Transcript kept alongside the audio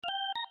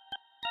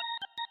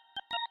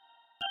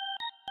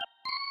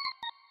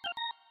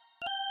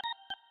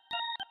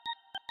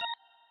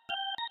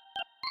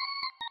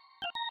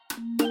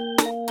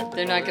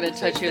They're not going to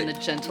touch you in the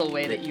gentle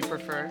way that you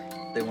prefer.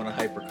 They want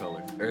to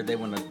hypercolor, or they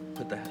want to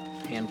put the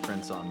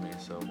handprints on me.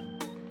 So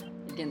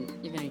You're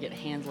going to get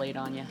hands laid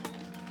on you.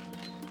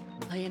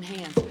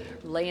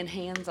 Laying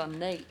hands on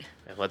Nate.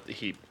 And let the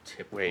heat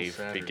Typical wave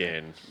Saturday.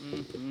 begin.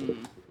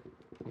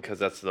 Because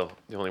that's the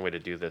only way to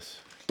do this.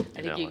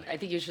 I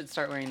think you should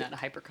start wearing that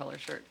hypercolor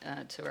shirt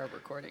to our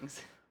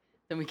recordings.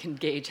 Then we can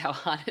gauge how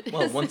hot it is.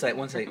 well, once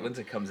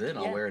it comes in,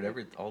 I'll Yeah. wear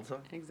it all the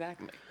time.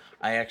 Exactly.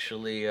 I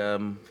actually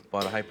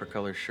bought a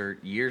hypercolor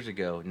shirt years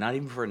ago, not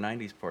even for a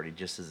 '90s party,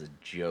 just as a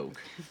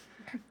joke.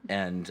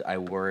 And I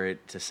wore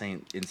it to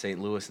in St.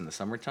 Louis in the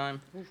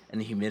summertime,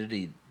 and the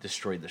humidity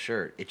destroyed the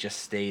shirt. It just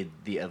stayed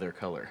the other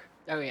color.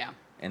 Oh yeah.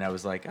 And I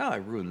was like, oh, I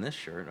ruined this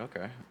shirt.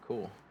 Okay,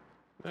 cool.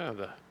 Yeah,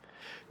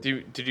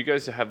 did you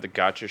guys have the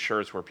gotcha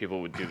shirts where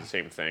people would do the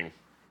same thing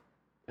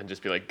and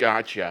just be like,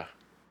 gotcha?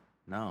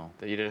 No.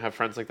 That you didn't have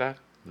friends like that?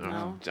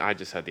 No. I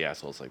just had the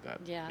assholes like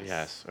that. Yes.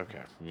 Yes,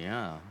 okay.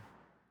 Yeah.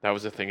 That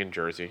was a thing in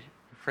Jersey.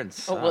 Your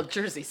friends Oh well, suck.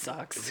 Jersey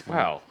sucks.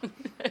 Well,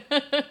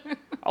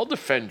 I'll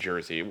defend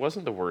Jersey. It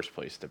wasn't the worst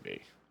place to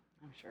be.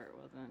 I'm sure it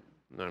wasn't.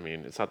 I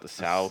mean, it's not the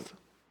South.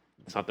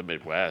 It's not the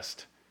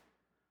Midwest.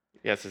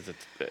 Yes,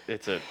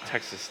 it's a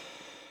Texas,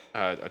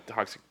 a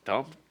toxic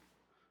dump.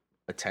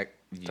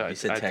 You I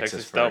said Texas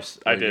Texas dump.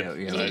 first. I Where did.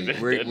 you go- I yeah,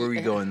 did. where were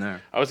you going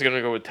there? I was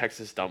gonna go with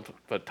Texas dump,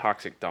 but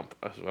toxic dump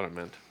is what I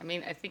meant. I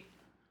mean, I think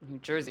New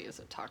Jersey is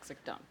a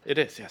toxic dump. It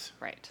is, yes.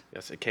 Right.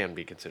 Yes, it can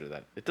be considered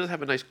that. It does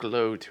have a nice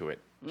glow to it,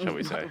 shall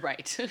we say?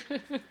 Right.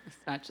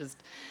 It's not just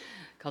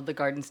called the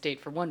Garden State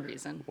for one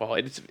reason. Well,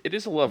 it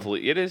is a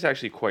lovely. It is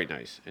actually quite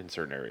nice in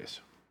certain areas.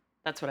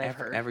 That's what I've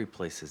heard. Every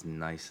place is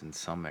nice in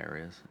some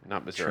areas.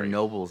 Not Missouri.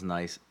 Chernobyl's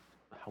nice.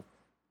 How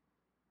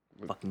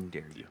fucking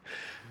dare you?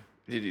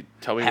 Did you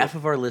tell me? Half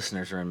of our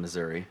listeners are in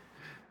Missouri.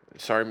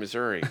 Sorry,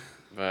 Missouri,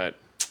 but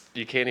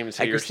you can't even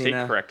say Hi, your state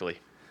Christina. correctly.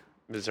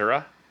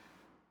 Missouri?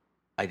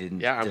 I didn't.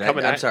 Yeah, I'm did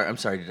coming I'm at- sorry. I'm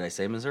sorry. Did I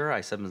say Missouri? I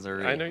said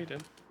Missouri. I know you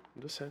did.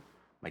 I'm just saying.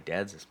 My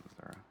dad's is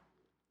Missouri.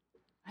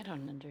 I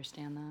don't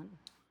understand that.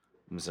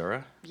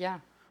 Missouri? Yeah.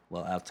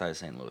 Well, outside of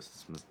St.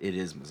 Louis, it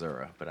is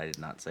Missouri, but I did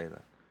not say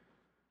that.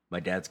 My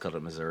dad's called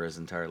it Missouri his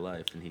entire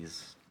life, and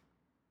he's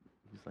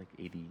like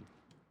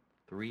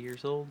 83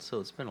 years old, so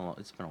it's been a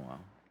while.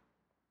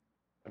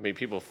 I mean,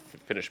 people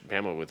finish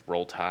Bama with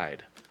Roll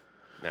Tide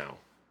now.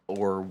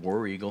 Or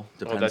War Eagle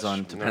depends that's- on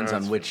no, depends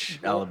that's- on which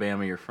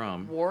Alabama you're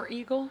from. War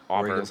Eagle? War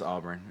Auburn. Eagle's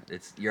Auburn.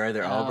 You're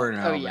either Auburn or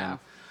oh, Alabama. yeah.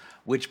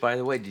 Which, by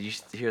the way, did you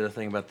hear the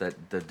thing about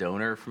the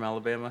donor from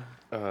Alabama?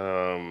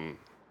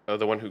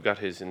 The one who got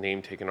his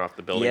name taken off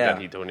the building Yeah.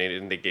 that he donated,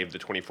 and they gave the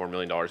 $24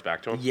 million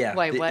back to him. Yeah.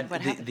 Why, what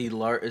happened? The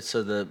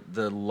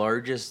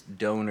largest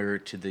donor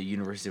to the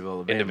University of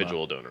Alabama.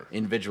 Individual donor.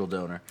 Individual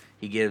donor.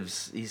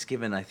 He's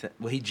given,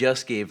 he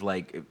just gave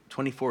like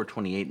 24 or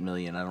 28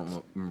 million. I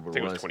don't remember I what think it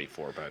it was. was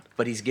 24,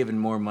 But he's given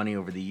more money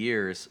over the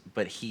years,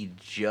 but he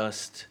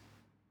just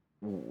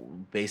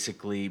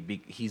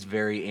basically, he's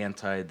very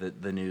anti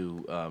the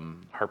new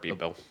Heartbeat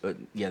bill. the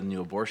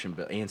new abortion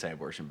bill,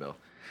 anti-abortion bill.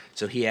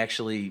 So he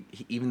actually,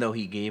 even though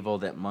he gave all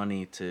that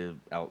money to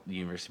the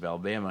University of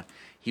Alabama,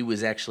 he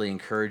was actually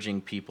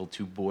encouraging people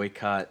to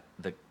boycott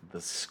the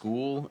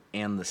school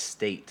and the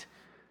state.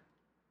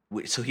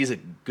 So he's a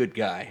good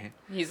guy.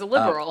 He's a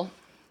liberal.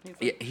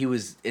 Yeah, he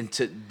was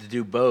to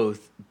do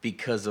both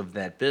because of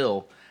that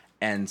bill.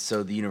 And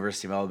so the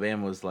University of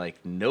Alabama was like,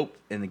 nope.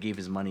 And they gave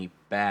his money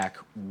back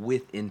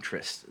with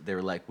interest. They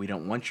were like, we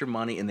don't want your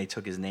money. And they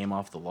took his name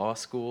off the law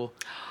school.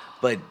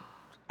 But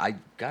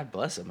God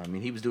bless him. I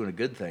mean, he was doing a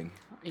good thing.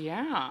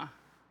 Yeah.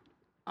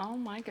 Oh,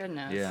 my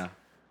goodness. Yeah.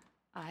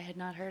 I had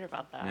not heard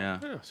about that. Yeah.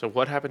 Yeah, so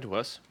what happened to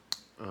us?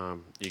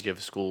 You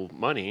give school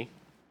money,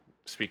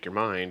 speak your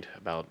mind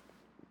about,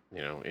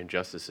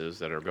 injustices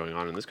that are going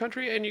on in this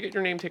country, and you get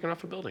your name taken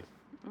off a building.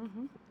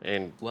 Mm-hmm.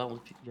 And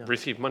Well, yeah.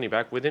 receive money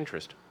back with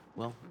interest.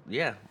 Well,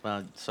 yeah.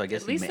 So I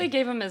guess At least they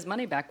gave him his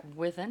money back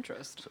with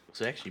interest.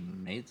 So he actually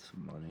made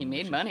some money. He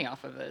made money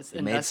off of his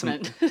He made some-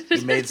 investment.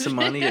 He made some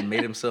money and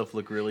made himself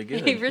look really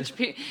good.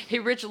 Hey,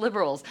 rich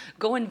liberals,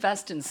 go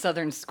invest in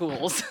Southern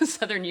schools,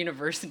 Southern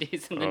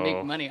universities, and then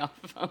make money off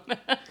of them.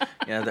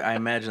 Yeah, I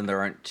imagine there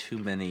aren't too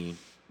many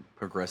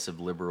progressive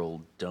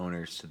liberal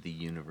donors to the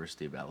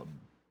University of Alabama.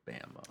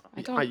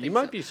 I don't think you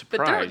might so. be But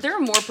surprised. there are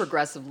more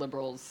progressive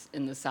liberals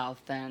in the South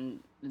than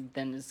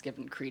is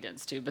given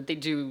credence to, but they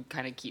do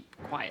kind of keep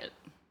quiet.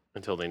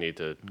 Until they need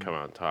to come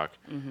out and talk.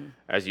 Mm-hmm.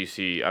 As you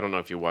see, I don't know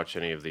if you watch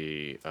any of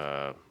the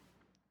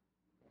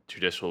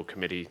Judicial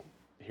Committee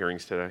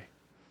hearings today.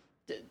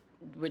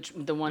 Which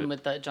the one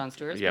with Jon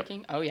Stewart Yep.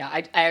 speaking? Oh yeah,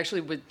 I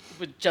actually would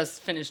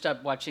just finished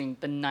up watching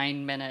the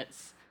 9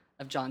 minutes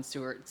of Jon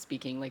Stewart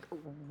speaking, like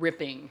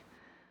ripping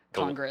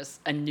Congress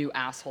a new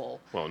asshole.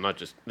 Well, not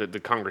just the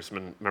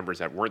congressmen members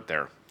that weren't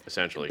there,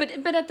 essentially.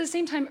 But at the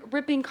same time,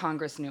 ripping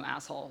Congress a new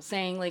asshole,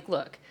 saying like,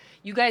 look,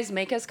 you guys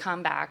make us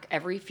come back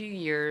every few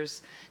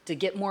years to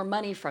get more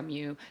money from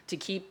you to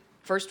keep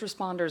first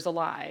responders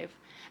alive.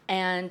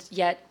 And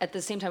yet, at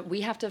the same time,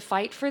 we have to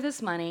fight for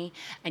this money,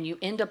 and you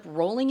end up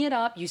rolling it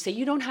up. You say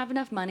you don't have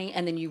enough money,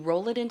 and then you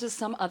roll it into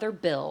some other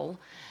bill,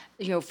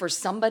 for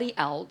somebody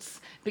else,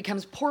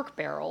 becomes pork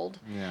barreled,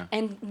 Yeah.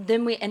 and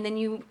then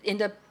you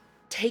end up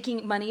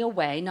taking money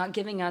away, not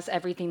giving us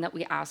everything that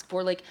we ask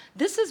for. Like,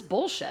 this is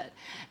bullshit.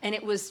 And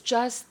it was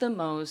just the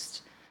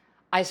most.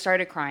 I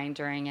started crying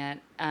during it.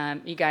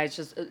 You guys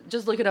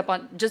just look it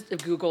up just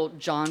Google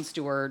Jon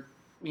Stewart.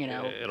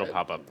 It'll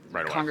pop up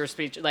right away. Congress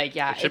speech. Like,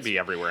 yeah, It should be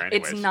everywhere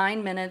anyways. It's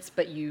 9 minutes,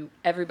 but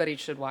everybody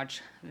should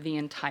watch the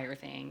entire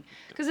thing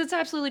because it's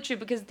absolutely true.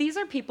 Because these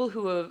are people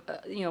who have,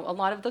 a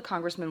lot of the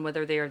congressmen,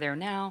 whether they are there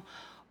now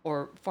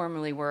or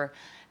formerly were,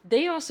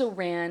 they also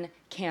ran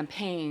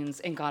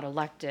campaigns and got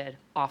elected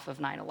off of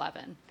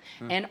 9/11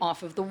 and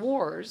off of the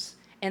wars.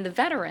 And the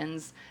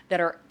veterans that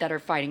are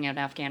fighting in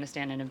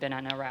Afghanistan and have been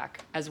in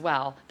Iraq as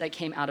well, that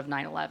came out of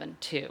 9/11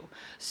 too.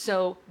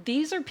 So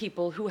these are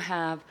people who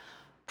have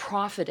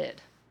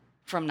profited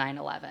from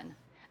 9/11,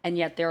 and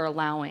yet they're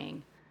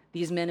allowing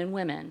these men and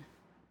women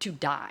to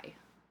die.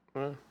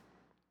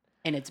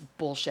 And it's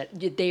bullshit.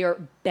 They are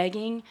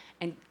begging,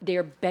 and they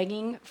are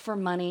begging for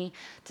money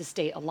to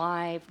stay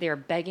alive. They are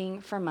begging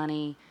for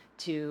money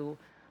to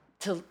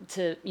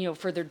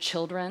for their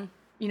children,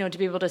 to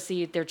be able to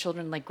see their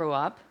children like grow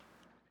up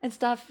and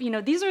stuff.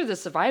 These are the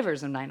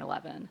survivors of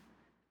 9/11.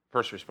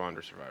 First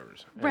responder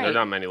survivors. And Right. there are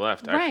not many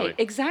left, actually. Right,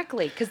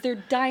 exactly, because they're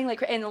dying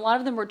and a lot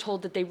of them were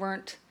told that they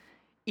weren't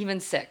even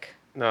sick.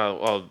 No,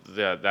 well,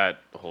 that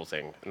whole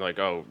thing, like,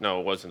 oh no,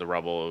 it wasn't the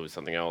rubble, it was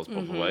something else,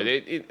 blah blah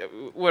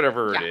blah.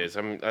 Whatever it Yeah. is.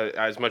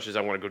 As much as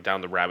I want to go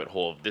down the rabbit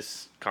hole of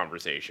this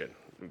conversation,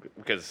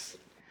 because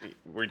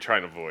we're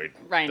trying to avoid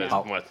Right, this-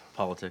 no. what-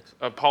 Politics.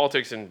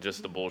 politics and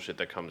just the bullshit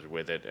that comes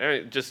with it.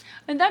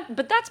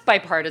 But that's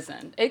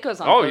bipartisan. It goes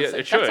on. Oh, both yeah, sides.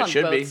 it should. That's on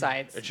Should both be.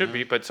 sides. It should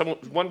be, but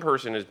one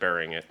person is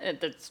burying it,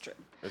 That's true.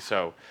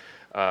 so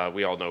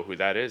we all know who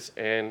that is,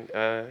 and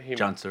he.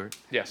 Jon Stewart.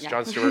 Yes, Yeah.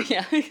 Jon Stewart.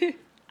 Yeah.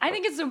 I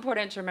think it's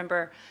important to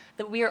remember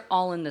that we are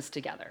all in this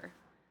together,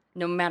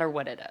 no matter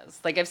what it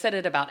is. Like I've said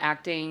it about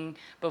acting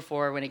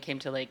before when it came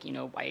to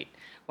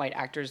white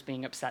actors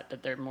being upset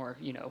that they're more,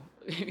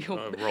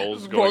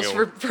 roles going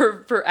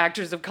for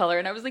actors of color.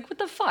 And I was like, what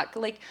the fuck?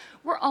 Like,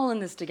 we're all in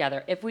this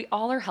together. If we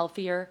all are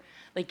healthier,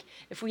 like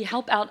if we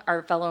help out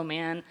our fellow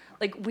man,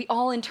 like we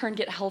all in turn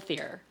get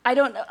healthier. I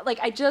don't know. Like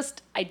I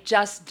just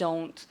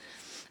don't.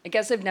 I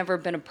guess I've never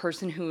been a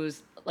person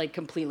who's like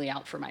completely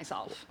out for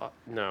myself.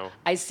 No.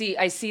 I see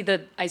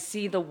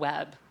the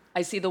web.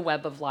 I see the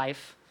web of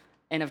life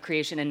and of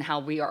creation and how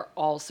we are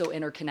all so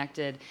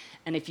interconnected.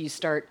 And if you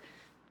start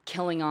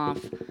killing off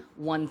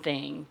one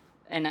thing,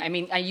 and I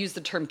mean, I use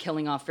the term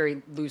killing off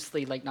very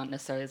loosely, like not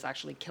necessarily as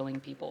actually killing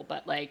people,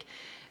 but like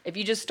if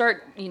you just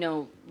start,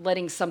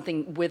 letting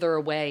something wither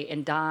away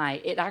and die,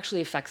 it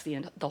actually affects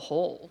the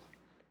whole.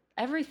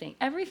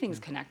 Everything's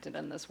connected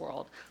in this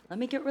world. Let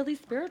me get really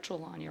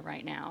spiritual on you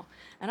right now.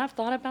 And I've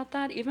thought about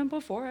that even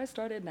before I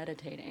started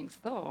meditating.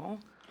 So,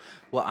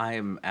 Well, I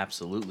am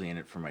absolutely in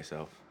it for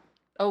myself.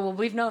 well,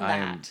 we've known I that.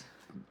 am.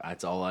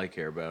 That's all I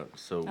care about.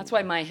 So That's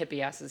why my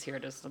hippie ass is here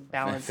to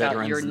balance out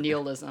your Veterans-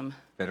 nihilism.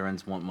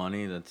 veterans want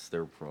money. That's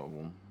their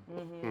problem.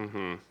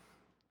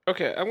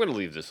 Okay, I'm going to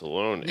leave this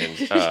alone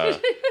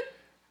and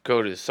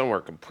go to somewhere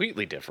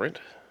completely different.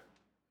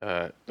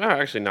 No,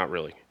 actually, not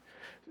really.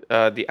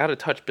 The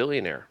out-of-touch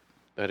billionaire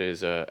that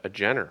is a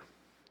Jenner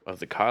of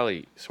the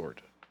Kylie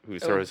sort, who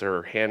throws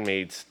her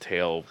Handmaid's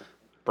Tale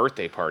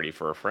birthday party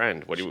for a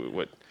friend.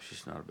 What?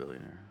 She's not a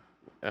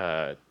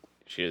billionaire.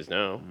 She is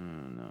now.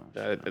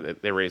 No.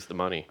 They raised the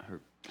money.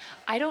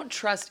 I don't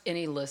trust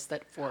any list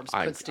that Forbes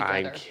puts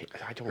together.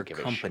 I don't Her give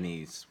a shit.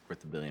 company's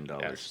worth $1 billion.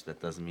 Yes. That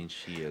doesn't mean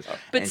she is.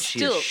 But and she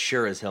still- is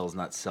sure as hell is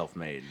not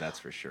self-made. That's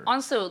for sure.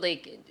 Also,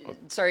 like,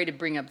 sorry to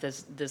bring up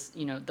this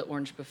the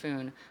orange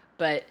buffoon,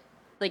 but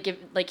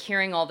like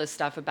hearing all this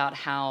stuff about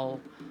how,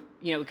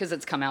 because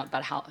it's come out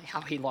about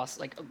how he lost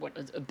like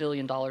 $1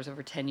 billion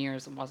over 10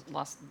 years and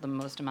lost the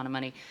most amount of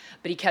money,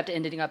 but he kept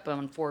ending up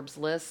on Forbes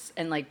lists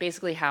and like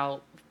basically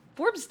how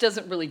Forbes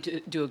doesn't really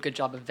do a good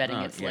job of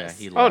vetting its lists.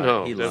 He Oh lied.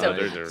 no, He they're-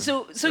 lied. they're-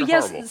 So they're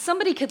yes, horrible.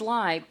 somebody could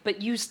lie,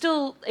 but you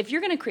still, if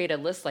you're going to create a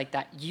list like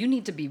that, you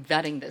need to be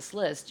vetting this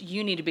list.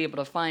 You need to be able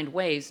to find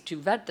ways to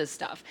vet this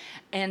stuff.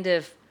 And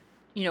if,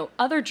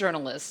 other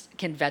journalists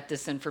can vet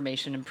this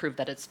information and prove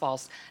that it's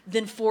false,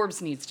 then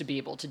Forbes needs to be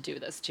able to do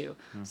this too.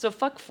 So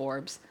fuck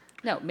Forbes.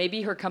 No,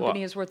 maybe her company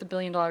Well, is worth $1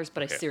 billion,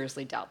 but I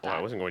seriously doubt that. Well,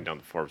 I wasn't going down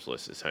the Forbes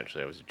list.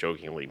 Essentially, I was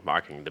jokingly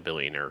mocking the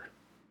billionaire,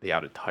 the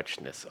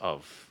out-of-touchness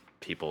of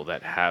people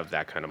that have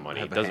that kind of money.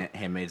 It Have a doesn't.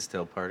 Handmaid's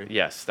Tale party.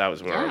 Yes, that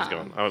was where I was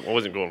Yeah. going. I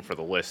wasn't going for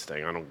the list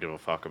thing. I don't give a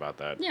fuck about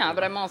that. Yeah,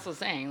 but I'm also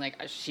saying, like,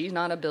 she's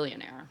not a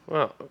billionaire.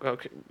 Well,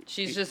 okay.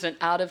 She's just an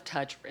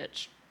out-of-touch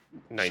rich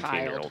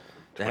 19-year-old, child.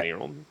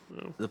 20-year-old.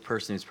 No. The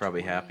person who's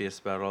probably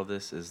happiest about all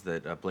this is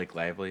that Blake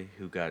Lively,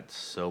 who got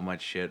so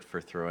much shit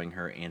for throwing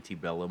her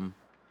antebellum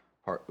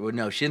part. Well,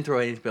 no, she didn't throw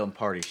an antebellum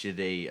party. She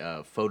did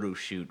a photo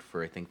shoot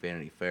for I think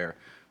Vanity Fair,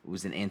 It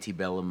was an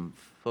antebellum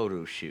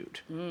photo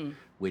shoot,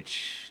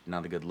 which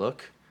not a good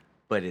look,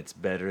 but it's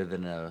better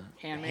than a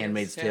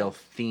Handmaid's Tale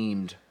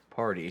themed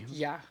party.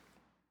 Yeah.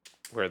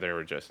 Where they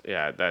were just,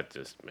 that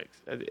just makes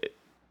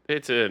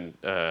it's an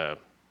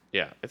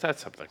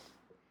that's something.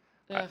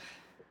 Ugh.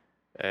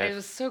 It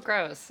was so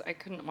gross. I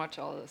couldn't watch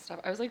all of this stuff.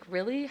 I was like,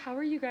 really? How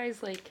are you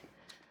guys like?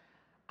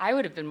 I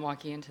would have been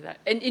walking into that,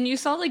 and you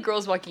saw like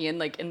girls walking in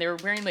like, and they were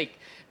wearing like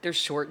their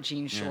short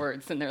jean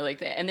shorts, and they're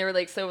like, and they were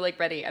like so like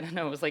ready. I don't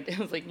know. It was like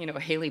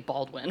Haley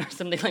Baldwin or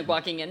something like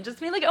walking in, just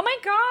being like, oh my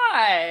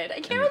god, I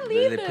can't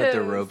believe They this. put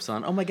their robes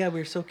on. Oh my god,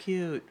 we're so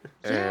cute.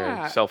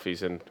 Yeah. And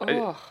selfies and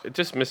Ugh.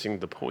 just missing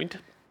the point,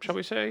 shall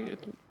we say?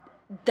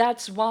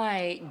 That's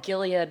why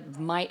Gilead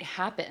might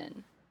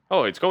happen.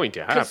 Oh, it's going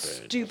to happen.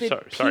 Stupid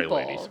Sorry, people.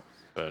 ladies,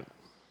 but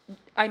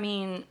I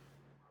mean,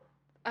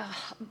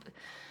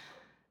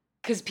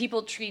 because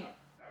people treat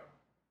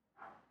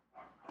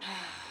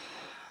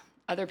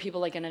other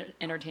people like an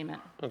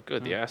entertainment. oh,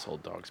 good, the asshole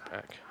dog's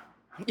back.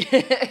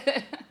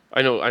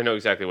 I know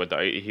exactly what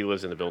he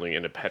lives in the building,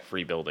 in a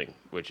pet-free building,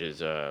 which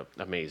is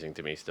amazing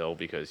to me still,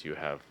 because you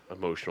have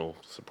emotional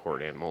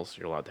support animals.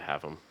 You're allowed to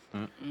have them,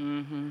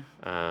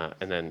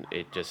 and then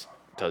it just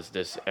does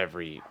this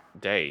every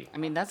day. I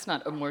mean, that's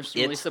not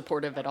emotionally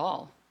supportive at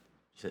all.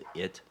 Is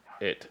it?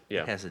 It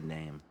It has a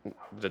name.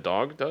 the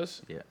dog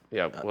does. Yeah.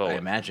 Yeah. Well, I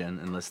imagine,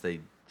 unless they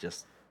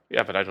just.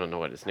 yeah, but I don't know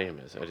what its name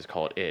is. I just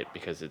call it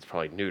because it's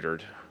probably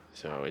neutered,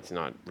 so it's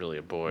not really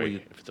a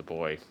boy. If it's a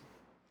boy,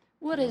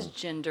 What is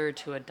gender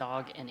to a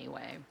dog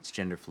anyway? It's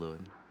gender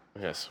fluid.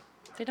 yes.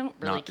 They don't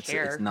really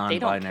care. It's They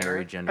don't non-binary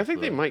care. gender I think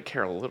they fluid. might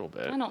care a little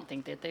bit. I don't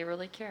think that they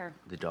really care.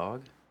 The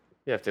dog?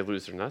 Yeah, if they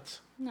lose their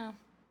nuts. No.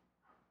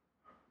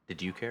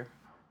 Did you care?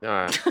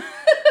 Uh,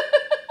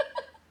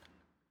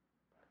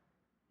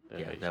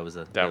 Yeah, that was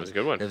a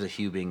good one. That was a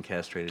Hugh being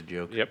castrated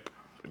joke. Yep.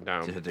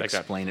 Now, To that got-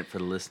 explain it for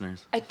the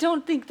listeners. I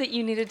don't think that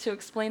you needed to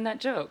explain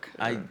that joke.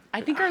 I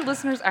think our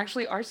listeners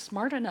actually are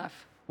smart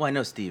enough. Well, I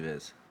know Steve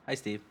is. Hi,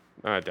 Steve.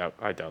 I doubt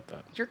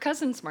that. Your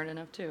cousin's smart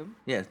enough too.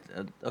 Yeah.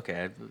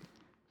 Okay.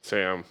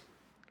 Sam.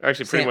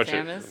 Actually, pretty much.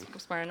 Sam is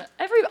smart enough.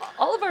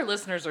 All of our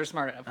listeners are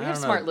smart enough. We I have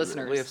don't know. smart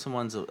listeners. We have some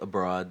ones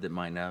abroad that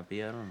might not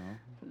be. I don't know.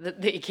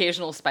 The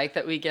occasional spike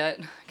that we get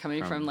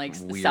coming from like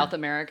weird- South Is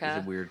America,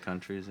 it weird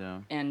countries? Yeah.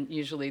 and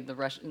usually the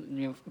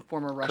Russian,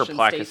 former Russian states.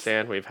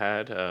 Kerplakistan we've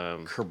had.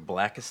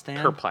 Kerblakistan?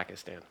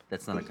 Kerplakistan.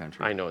 That's not a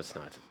country. I know it's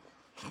not.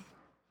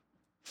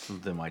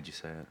 Then why'd you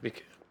say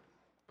it?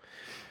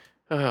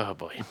 Oh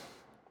boy.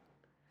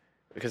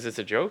 Because it's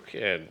a joke,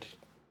 and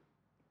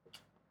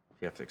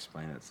You have to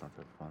explain it. It's not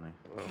that funny.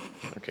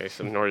 okay,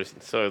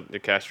 so the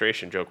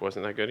castration joke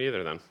wasn't that good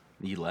either. Then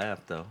You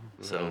laughed though,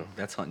 so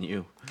that's on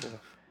you.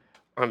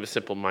 I'm a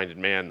simple-minded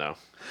man, though.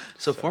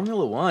 So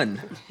Formula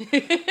One.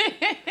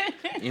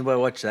 Anybody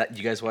watch that?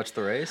 You guys watch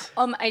the race?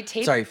 I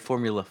taped Sorry,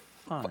 Formula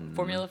Fun.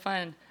 Formula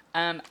Fun.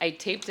 I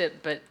taped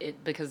it, but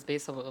because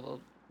baseball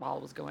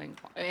was going.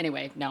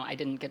 Anyway, no, I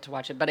didn't get to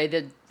watch it, but I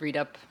did read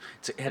up.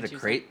 It had a you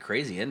great,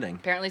 crazy ending.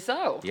 Apparently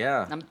so.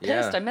 Yeah, I'm pissed.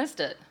 yeah. I missed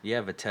it.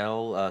 Yeah,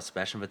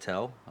 Sebastian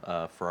Vettel,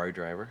 Ferrari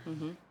driver,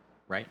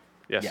 right?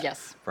 Yes. Yeah.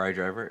 Yes. Ferrari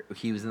driver.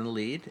 He was in the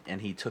lead,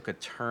 and he took a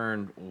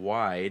turn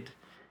wide,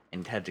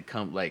 and had to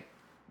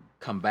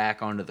come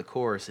back onto the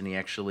course, and he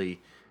actually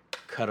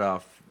cut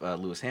off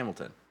Lewis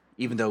Hamilton.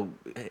 Even though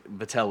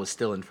Vettel was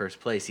still in first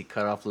place, he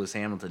cut off Lewis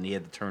Hamilton. He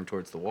had to turn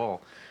towards the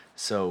wall.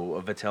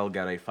 So Vettel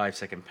got a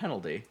 5-second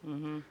penalty,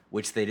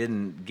 which they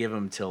didn't give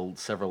him till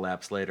several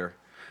laps later.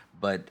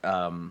 But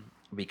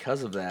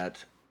because of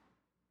that,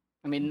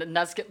 I mean,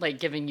 that's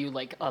giving you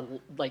like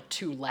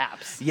 2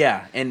 laps.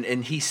 yeah, and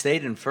he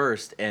stayed in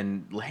first,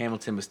 and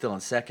Hamilton was still in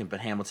second.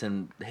 But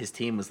his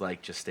team was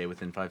like, just stay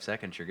within 5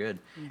 seconds, you're good.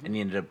 And he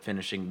ended up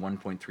finishing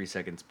 1.3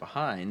 seconds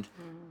behind,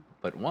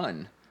 but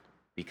won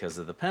because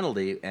of the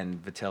penalty.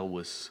 And Vettel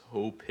was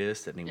so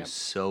pissed, and he was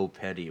so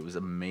petty. It was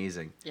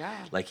amazing. Yeah.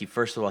 Like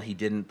first of all, he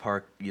didn't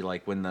park.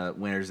 When the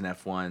winners in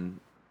F1,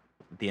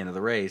 at the end of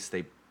the race,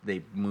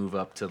 they move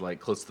up to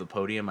close to the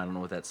podium. I don't know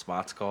what that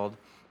spot's called.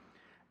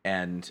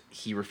 And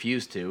he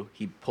refused to.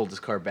 He pulled his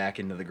car back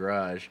into the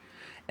garage,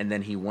 and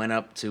then he went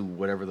up to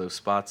whatever those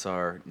spots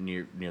are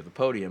near the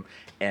podium.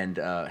 And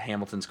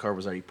Hamilton's car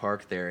was already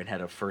parked there and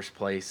had a first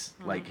place.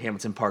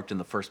 Hamilton parked in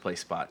the first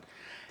place spot,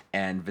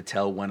 and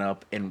Vettel went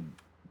up and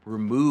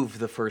removed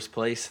the first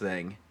place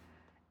thing,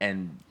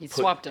 and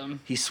swapped him.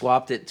 He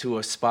swapped it to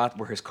a spot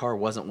where his car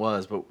wasn't,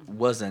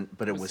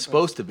 but it was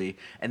supposed to be,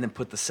 and then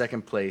put the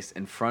second place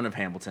in front of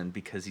Hamilton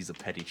because he's a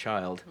petty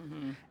child.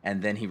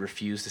 And then he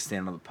refused to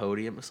stand on the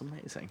podium. It was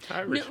amazing.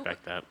 I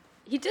respect that.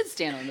 He did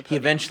stand on the He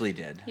podium. eventually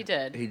did. He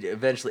did. He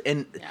eventually,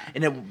 and Yeah.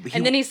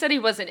 and then he said he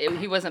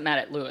wasn't mad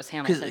at Lewis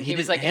Hamilton. he He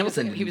was did- like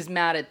Hamilton he was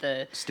mad at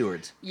the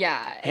stewards.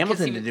 yeah. 'cause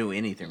Hamilton he didn't was- do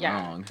anything Yeah,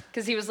 wrong.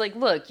 because he was like,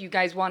 look, you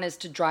guys want us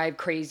to drive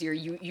crazier.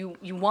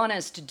 You want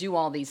us to do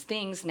all these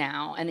things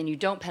now, and then you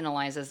don't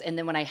penalize us. And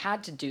then when I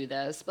had to do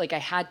this, like I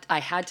had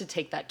to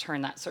take that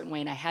turn that certain way,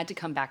 and I had to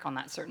come back on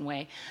that certain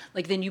way.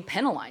 Like then you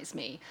penalize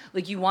me.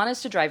 Like you want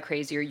us to drive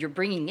crazier. You're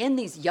bringing in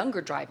these younger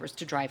drivers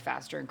to drive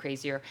faster and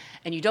crazier,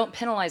 and you don't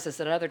penalize us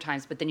at other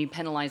times, but then you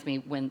penalize me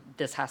when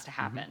this has to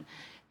happen.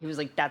 He was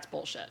like, that's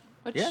bullshit.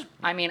 Which Yeah.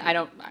 I mean, I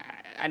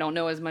don't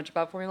know as much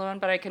about Formula One,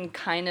 but I can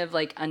kind of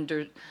like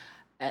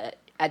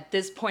at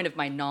this point of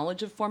my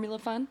knowledge of Formula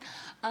Fun,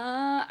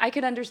 I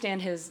could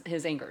understand his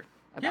anger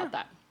about Yeah.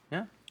 that.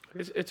 Yeah.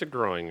 It's a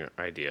growing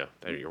idea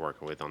that you're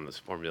working with on this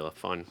Formula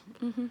Fun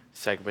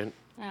segment.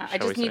 Yeah,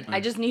 shall we say. I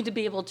just need to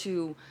be able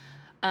to.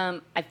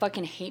 I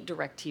fucking hate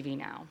DirecTV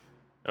now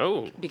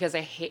Oh, because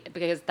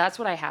that's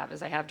what I have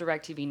is I have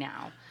DirecTV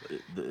now.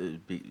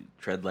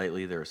 Tread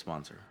lightly. They're a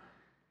sponsor.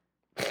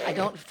 I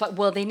don't.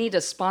 Well, they need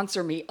to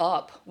sponsor me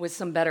up with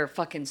some better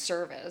fucking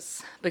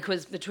service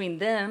because between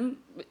them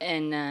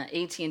and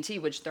AT&T,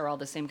 which they're all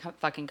the same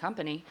fucking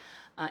company,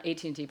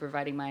 AT&T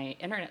providing my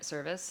internet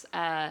service.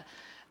 I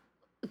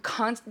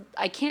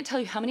can't tell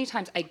you how many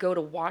times I go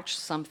to watch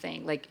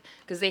something like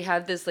because they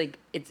have this like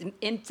it's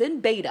in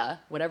beta,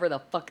 whatever the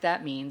fuck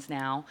that means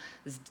now.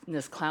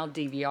 This cloud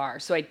DVR.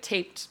 So I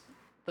taped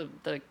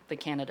the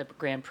Canada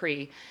Grand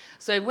Prix.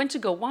 So I went to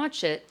go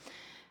watch it.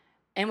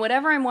 And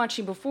whatever I'm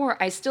watching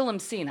before, I still am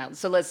seeing it.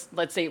 So let's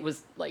say it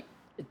was like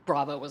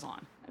Bravo was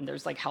on, and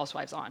there's like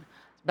Housewives on,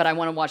 but I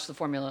want to watch the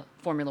Formula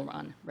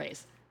One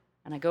race,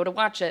 and I go to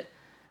watch it.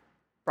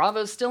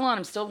 Bravo's still on.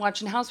 I'm still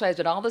watching Housewives,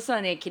 but all of a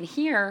sudden I can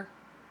hear,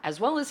 as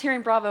well as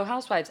hearing Bravo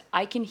Housewives,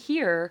 I can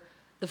hear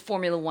the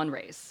Formula One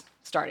race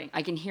starting.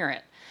 I can hear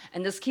it,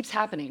 and this keeps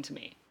happening to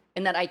me.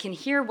 And that I can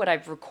hear what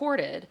I've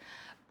recorded,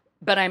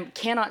 but I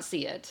cannot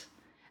see it,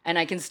 and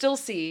I can still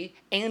see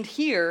and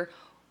hear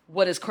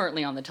what is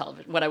currently on the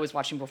television, what I was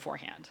watching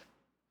beforehand.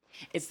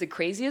 It's the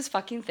craziest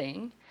fucking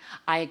thing.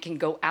 I can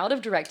go out of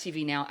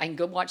DirecTV now. I can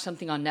go watch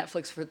something on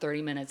Netflix for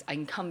 30 minutes. I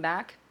can come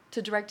back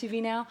to DirecTV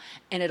now,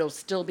 and it'll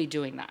still be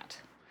doing that.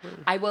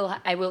 I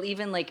will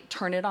even like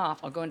turn it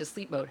off. I'll go into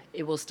sleep mode.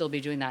 It will still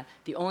be doing that.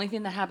 The only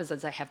thing that happens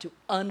is I have to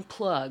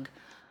unplug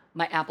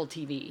my Apple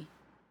TV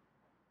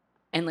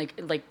and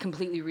like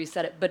completely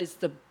reset it. But it's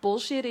the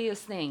bullshittiest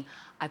thing.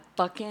 I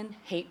fucking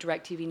hate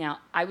DirecTV now.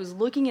 I was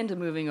looking into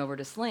moving over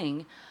to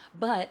Sling,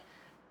 but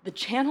the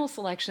channel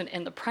selection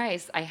and the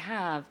price I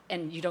have,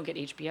 and you don't get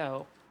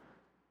HBO.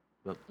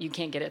 Well- You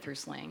can't get it through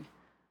Sling.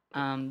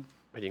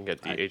 but you can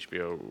get the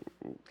HBO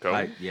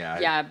Go.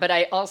 Yeah, but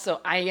I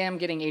am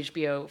getting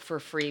HBO for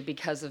free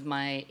because of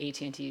my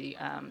AT&T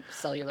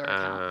cellular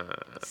account.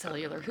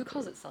 Cellular. Who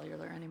calls it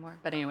cellular anymore?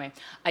 But anyway,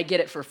 I get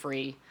it for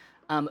free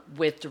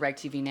with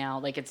DirecTV now.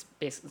 Like it's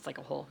basically it's like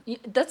a whole.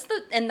 That's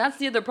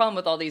the other problem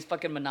with all these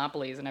fucking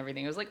monopolies and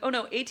everything. It was like, oh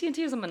no,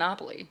 AT&T is a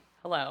monopoly.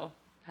 Hello,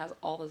 has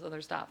all this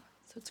other stuff.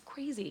 So it's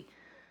crazy.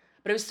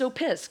 But I was so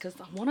pissed because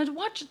I wanted to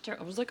watch it.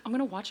 I was like, I'm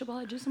gonna watch it while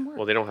I do some work.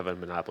 Well, they don't have a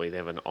monopoly. They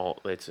have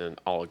it's an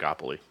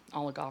oligopoly.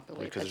 Oligopoly. Because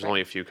that's there's right.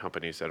 only a few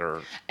companies that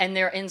are. And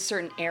they're in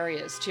certain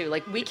areas too.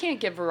 Like we can't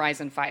get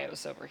Verizon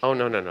Fios over here. Oh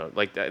no!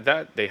 Like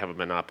that they have a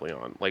monopoly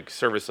on. Like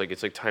service, like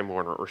it's like Time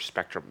Warner or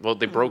Spectrum. Well,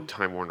 they broke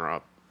Time Warner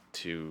up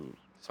to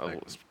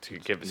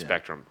give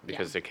Spectrum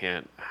because they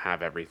can't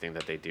have everything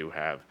that they do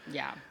have.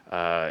 Yeah.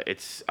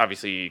 It's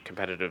obviously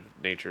competitive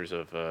natures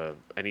of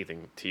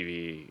anything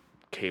TV,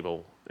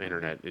 cable,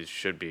 internet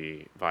should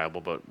be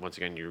viable. But once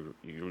again, you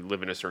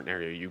live in a certain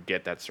area, you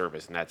get that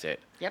service, and that's it.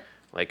 Yep.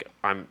 Like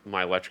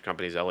my electric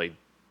company is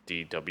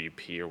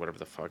LADWP or whatever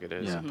the fuck it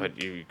is. Yeah.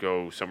 But you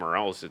go somewhere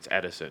else, it's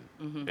Edison.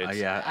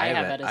 It's, I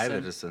have Edison. I have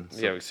Edison. So,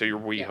 yeah, so you're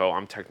WeHo.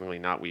 I'm technically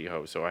not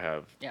WeHo, so I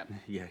have. Yep.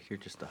 yeah, you're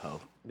just a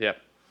hoe. Yep.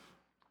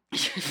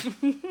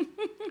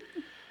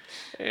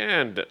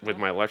 And with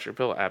my electric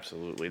bill,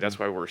 absolutely. That's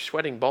why we're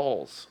sweating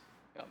balls.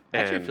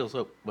 Actually, And it feels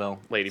so well.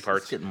 lady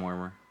parts. It's getting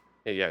warmer.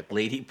 Yeah.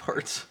 Lady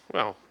parts.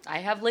 Well,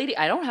 I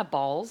don't have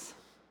balls.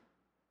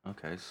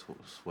 Okay,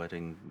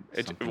 sweating.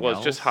 it's something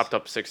just else? hopped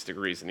up 6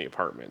 degrees in the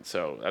apartment,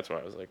 so that's why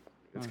I was like,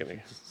 it's gonna.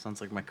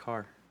 Sounds like my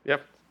car.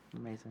 Yep.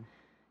 Amazing.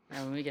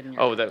 When we get in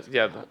your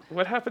Oh,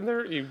 what happened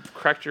there? You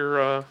cracked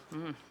your.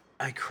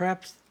 I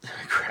crapped.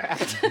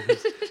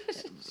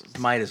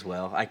 Might as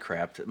well. I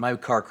crapped. My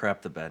car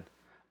crapped the bed.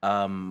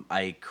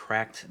 I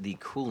cracked the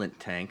coolant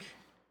tank.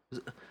 I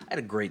had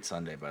a great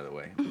Sunday, by the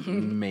way.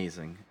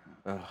 Amazing.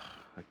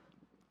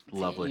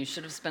 Lovely. You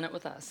should have spent it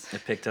with us. I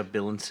picked up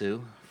Bill and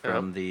Sue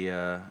from the.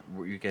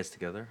 Were you guys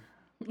together?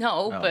 No,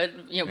 Oh, but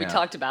we yeah.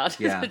 talked about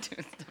Yeah. doing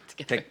stuff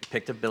together.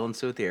 Picked up Bill and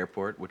Sue at the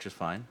airport, which is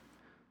fine.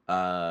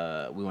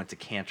 We went to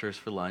Cantor's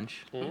for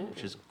lunch,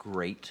 which is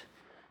great.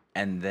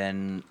 And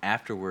then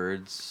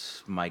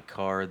afterwards, my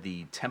car,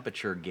 the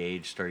temperature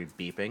gauge started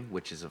beeping,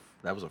 which is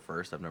that was a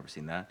first. I've never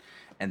seen that.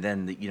 And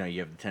then you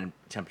have the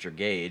temperature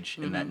gauge,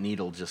 and that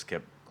needle just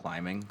kept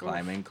climbing.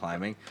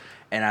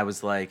 And I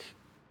was like,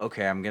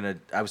 okay,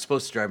 I was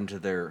supposed to drive them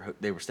to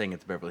they were staying at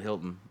the Beverly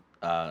Hilton.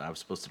 I was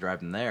supposed to drive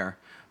them there,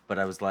 but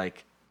I was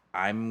like,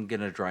 I'm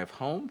going to drive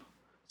home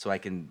so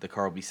the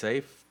car will be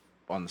safe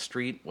on the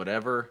street,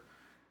 whatever.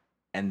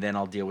 And then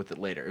I'll deal with it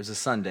later. It was a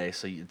Sunday,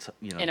 so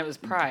And it was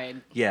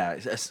Pride. Yeah.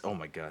 Oh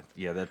my God.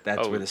 Yeah.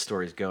 That's where the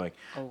story's going.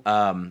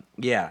 Oh.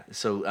 Yeah.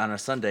 So on a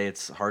Sunday,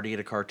 it's hard to get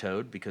a car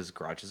towed because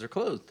garages are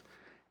closed.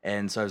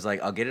 And so I was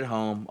like, I'll get it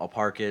home. I'll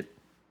park it.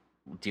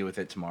 Deal with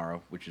it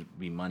tomorrow, which would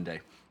be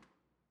Monday.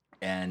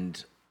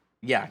 And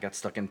yeah, I got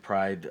stuck in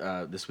Pride.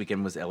 This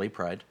weekend was LA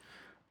Pride.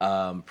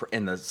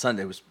 And the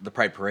Sunday was the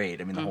Pride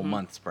Parade. I mean, the whole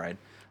month's Pride.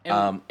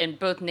 And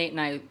both Nate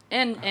and I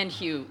and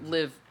Hugh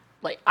live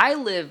I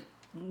live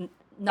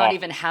not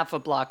even half a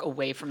block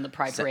away from the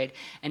Pride Parade,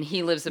 and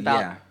he lives about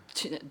Yeah.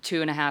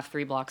 2.5,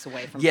 3 blocks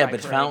away from. Yeah, Pride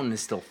but Parade. Fountain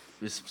is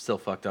still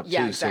fucked up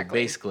Yeah, too. exactly. So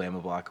basically, I'm a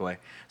block away.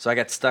 So I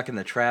got stuck in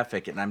the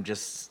traffic, and I'm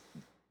just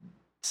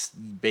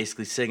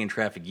basically sitting in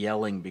traffic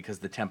yelling because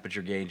the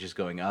temperature gauge is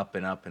going up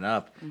and up and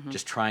up,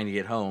 just trying to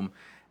get home.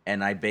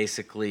 And I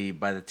basically,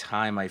 by the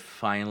time I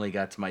finally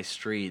got to my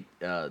street,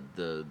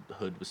 the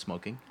hood was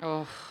smoking,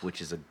 Oh,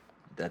 which is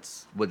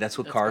that's what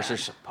cars bad. are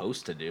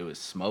supposed to do is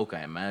smoke,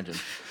 I imagine.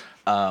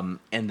 And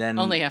then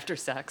only after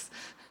sex.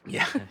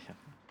 yeah,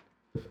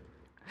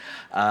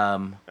 I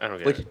don't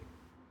get which it.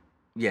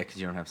 yeah, because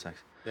you don't have sex.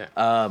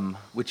 Yeah.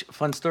 Which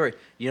fun story.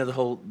 You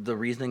know the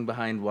reasoning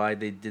behind why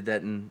they did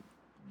that in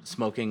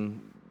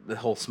smoking, the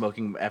whole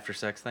smoking after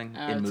sex thing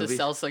in To movies.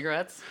 sell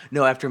cigarettes.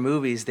 No, after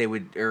movies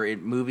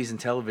in movies and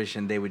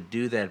television they would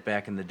do that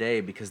back in the day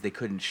because they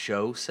couldn't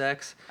show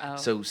sex. Oh.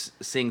 So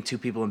seeing two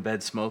people in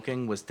bed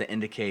smoking was to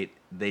indicate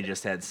they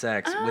just had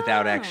sex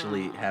without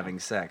actually having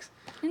sex.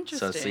 So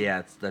Interesting.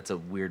 yeah, that's a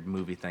weird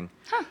movie thing.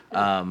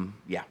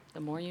 Yeah, The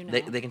more you know.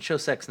 they can show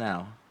sex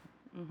now,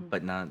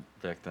 but not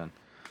back then.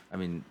 I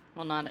mean,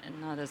 Well, not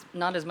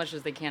as much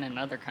as they can in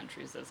other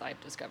countries, as I've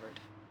discovered.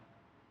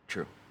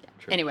 true. Yeah.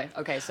 True. Anyway,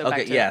 okay, so back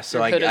Okay, to yeah. So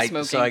your hood of I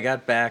smoking. so I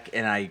got back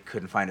and I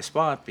couldn't find a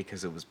spot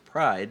because it was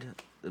Pride.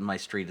 My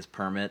street is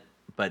permit,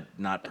 but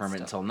not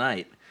permit still. until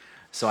night.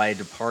 So I had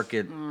to park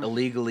it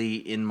illegally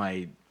in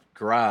my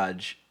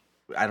garage.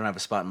 I don't have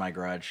a spot in my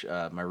garage.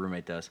 My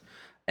roommate does,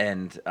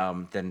 and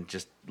then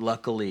just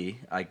luckily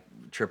I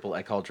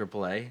called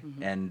AAA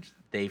and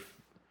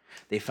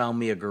they found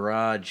me a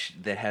garage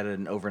that had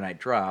an overnight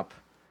drop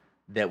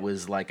that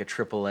was like a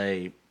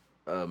AAA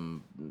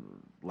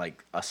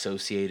like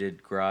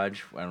associated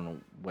garage. I don't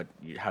know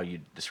how you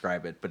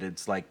describe it, but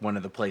it's like one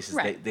of the places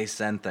Right. they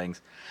send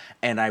things.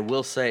 And I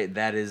will say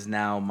that is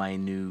now my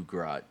new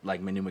garage, like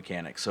my new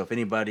mechanic. So if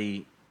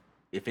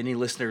any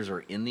listeners are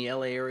in the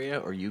LA area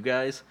or you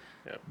guys,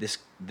 Yep.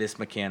 this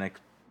mechanic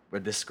or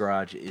this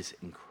garage is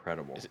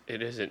incredible.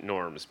 It isn't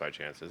Norm's by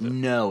chance, is it?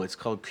 No, it's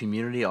called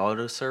Community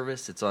Auto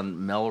Service. It's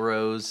on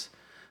Melrose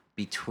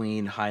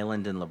between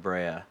Highland and La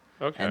Brea.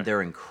 Okay. And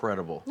they're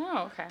incredible.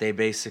 Oh, okay. They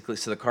basically,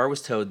 so the car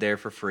was towed there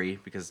for free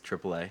because it's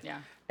AAA. Yeah.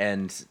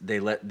 And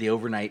the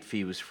overnight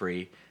fee was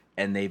free.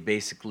 And they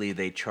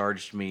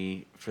charged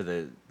me for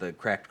the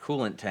cracked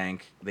coolant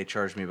tank. They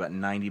charged me about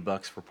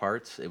 $90 for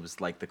parts. It was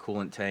like the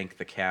coolant tank,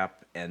 the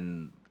cap,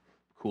 and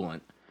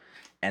coolant.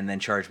 And then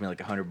charged me like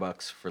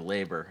 $100 for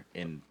labor.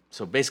 And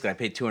so basically I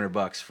paid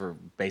 $200 for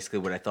basically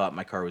what I thought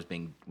my car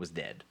was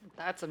dead.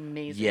 That's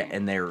amazing. Yeah,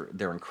 and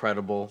they're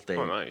incredible.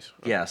 Oh, nice.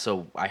 Yeah,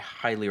 so I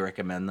highly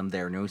recommend them.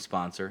 They're a new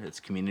sponsor. It's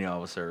Community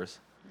Auto Service.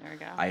 There we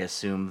go. I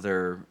assume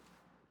their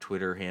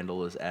Twitter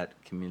handle is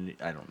 @community.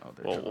 I don't know.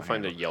 Well, we'll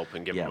find a Yelp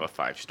and give them a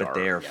 5-star. But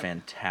they are Yep.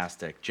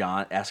 fantastic.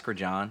 Ask for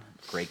John,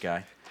 great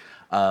guy.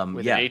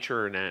 With yeah. an H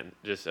or an N?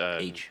 Just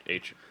H.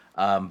 H.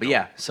 But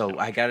yeah, so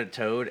I got it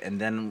towed,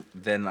 and then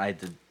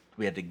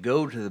we had to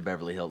go to the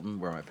Beverly Hilton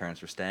where my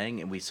parents were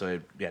staying, and we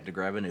had to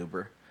grab an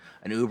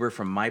Uber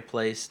from my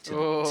place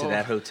to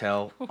that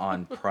hotel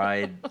on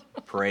Pride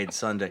Parade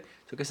Sunday.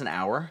 Took us an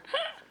hour,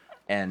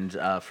 and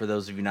for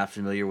those of you not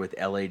familiar with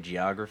LA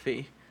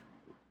geography,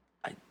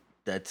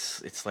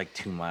 it's like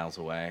 2 miles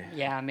away.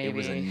 Yeah, It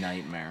was a maybe.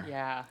 nightmare.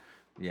 Yeah.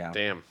 Yeah.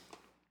 Damn.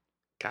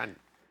 God.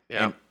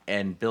 Yeah.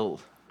 And Bill,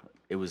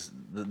 it was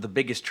the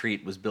biggest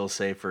treat was Bill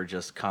Safer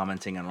just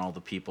commenting on all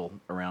the people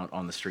around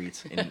on the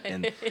streets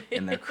in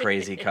their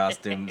crazy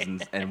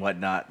costumes and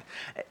whatnot.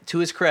 To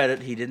his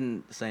credit, he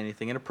didn't say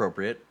anything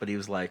inappropriate, but he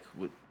was like,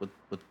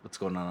 "What's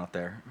going on out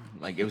there?"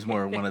 Like it was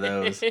more one of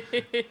those.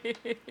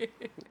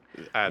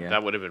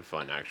 That would have been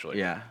fun, actually.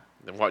 Yeah.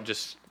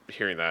 Just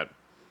hearing that.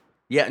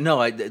 Yeah,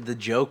 no. The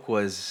joke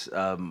was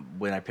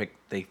when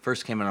they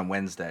first came in on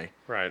Wednesday.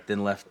 Right.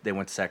 Then left. They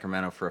went to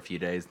Sacramento for a few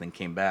days, then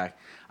came back.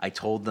 I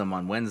told them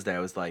on Wednesday, I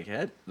was like,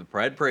 "Hey, the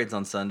Pride Parade's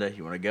on Sunday.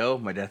 You want to go?"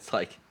 My dad's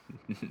like,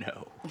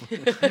 "No."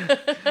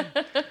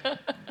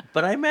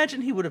 But I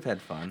imagine he would have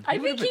had fun. I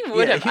think he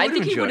would have. I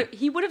think enjoyed it.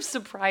 he would have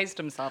surprised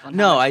himself on.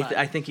 No, how I much fun.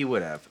 I think he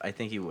would have. I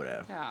think he would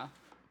have. Yeah.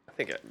 I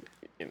think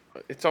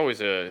it's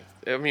always it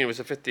was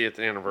the 50th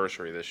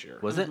anniversary this year.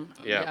 Was it?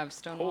 Yeah. Yeah, of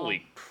Stonewall.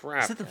 Holy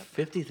crap. Is it the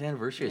 50th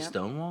anniversary of Yep.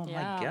 Stonewall?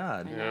 Yeah, My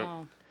God. I Yeah.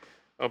 know.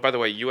 Oh, by the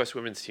way, U.S.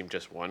 women's team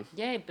just won.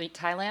 Yay, beat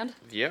Thailand.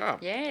 Yeah.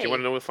 Yay. Do you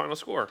want to know the final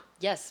score?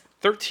 Yes.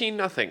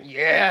 13-0.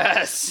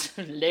 Yes,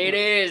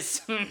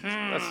 ladies.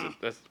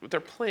 That's they're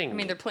playing. I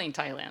mean, they're playing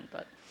Thailand,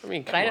 but come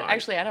I on.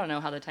 actually I don't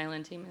know how the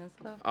Thailand team is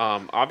though.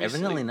 Obviously,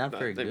 Evidently not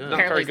very they're good. Not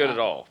very Apparently good not. at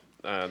all.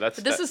 But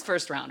this is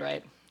first round,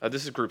 right?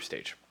 This is group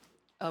stage.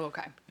 Oh,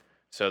 okay.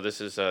 So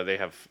this is they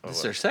have. This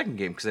is their second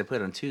game because they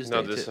played on Tuesday.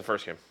 no, this is too. the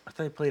first game. I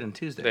thought they played on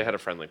Tuesday. They had a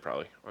friendly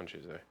probably on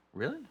Tuesday.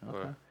 Really?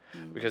 Okay.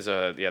 Because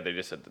they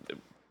just said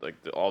that,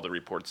 all the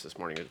reports this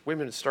morning is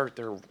women start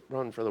their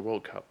run for the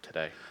World Cup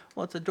today.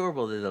 Well, it's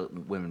adorable that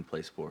the women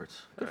play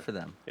sports. Good for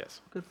them.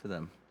 Yes. Good for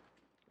them.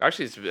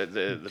 Actually, it's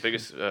the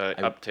biggest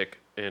uptick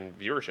in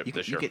viewership You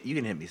this can, year. you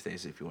can hit me,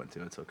 Stacey, if you want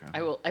to. It's okay.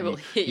 I will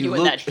hit you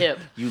in that hip.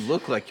 You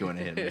look like you want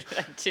to hit me.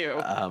 I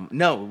do.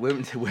 No,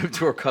 women's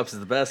World Cups is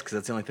the best because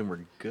that's the only thing we're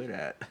good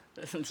at.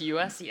 The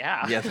U.S.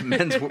 Yeah. Yeah, the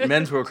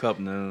men's World Cup,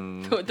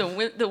 no.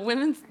 The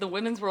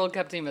women's World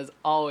Cup team has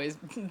always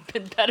been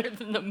better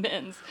than the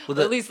men's. Well,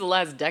 At least the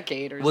last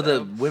decade or Well, so.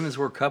 the women's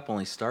World Cup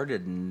only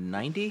started in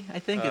 '90, I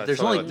think. There's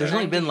something only like there's that.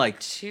 only been like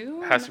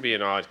two. Has to be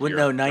an odd well, year.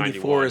 no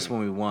 94 is 91.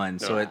 when we won,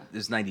 so No. it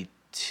was 90.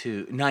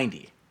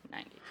 90.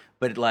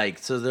 But like,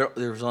 so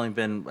there's only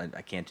been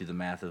I can't do the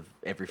math of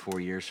every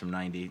 4 years from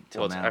 90 till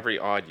Well, it's now. every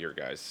odd year,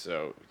 guys.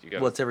 So you got.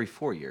 Well, it's every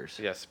 4 years.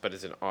 Yes, but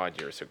it's an odd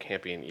year, so it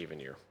can't be an even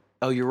year.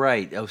 Oh, you're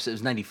right. Oh, so it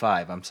was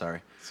 95. I'm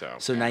sorry.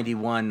 So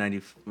 91,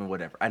 90,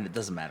 whatever. It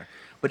doesn't matter.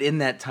 But in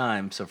that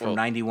time, so from Well-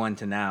 91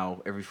 to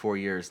now, every 4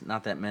 years,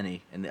 not that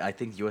many. And I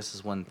think the U.S.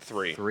 has won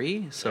Three.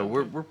 Three. So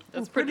we're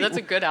That's pretty. pretty- that's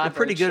a good We're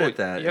pretty average. good Well, at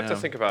that. You have to yeah.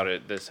 think about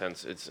it this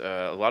sense. It's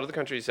a lot of the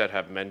countries that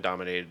have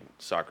men-dominated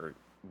soccer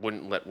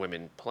wouldn't let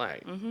women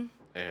play,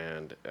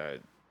 and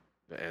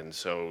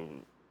so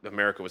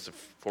America was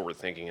forward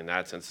thinking in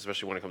that sense,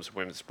 especially when it comes to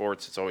women's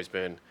sports. It's always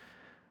been,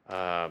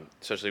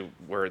 especially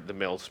where the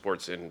male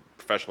sports, in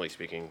professionally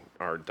speaking,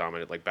 are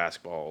dominant, like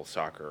basketball,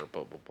 soccer,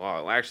 blah blah blah.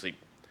 Well, actually,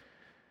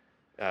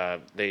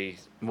 they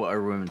Well,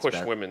 our women's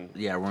push women.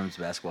 Yeah, our women's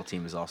basketball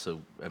team is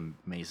also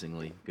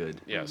amazingly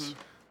good. Yes.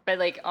 But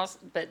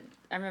but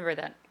I remember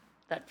that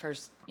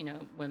first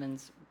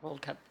women's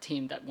World Cup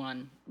team that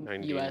won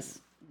 99? U.S.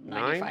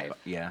 95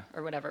 Yeah.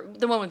 or whatever.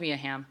 The one with Mia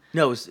Hamm.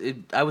 No,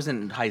 I was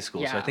in high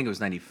school, so I Yeah. think it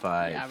was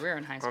 95. Yeah, we were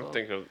in high school. I'm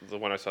thinking of the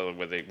one I saw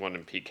where they won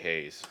in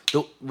PKs.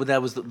 Well,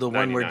 that was the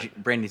one where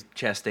 99. Brandy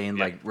Chastain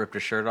Yeah. like ripped her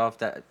shirt off.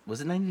 That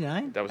was it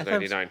 99? That was I thought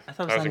it 99. I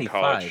thought it I was was in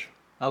 95. college.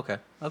 Okay.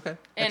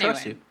 I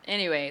trust you.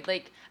 Anyway,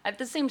 like at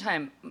the same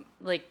time,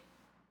 like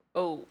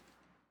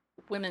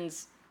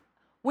women's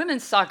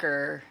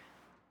soccer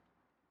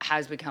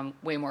has become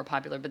way more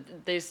popular,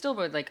 but they still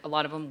were like a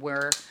lot of them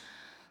were,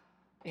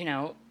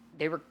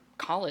 they were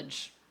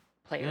college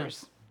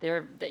players.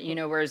 They're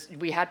whereas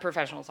we had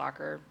professional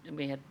soccer and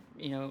we had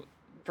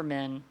for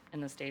men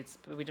in the States,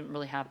 but we didn't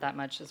really have that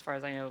much as far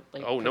as I know.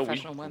 Like Oh no,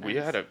 professional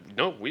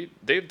women.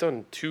 they've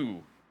done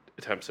 2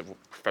 attempts of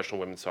professional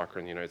women's soccer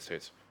in the United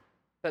States.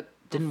 But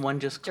Didn't one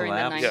just during the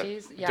collapse?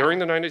 90s? Yeah. During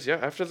the 90s, yeah.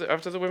 After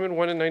the women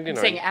won in '99.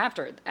 I'm saying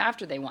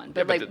after they won,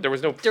 but but like there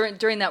was no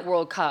during that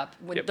World Cup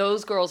when Yep.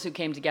 those girls who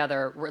came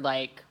together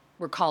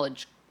were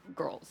college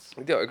girls.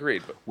 Yeah,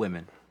 agreed.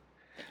 Women.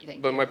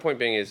 But my point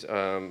being is,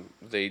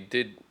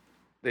 the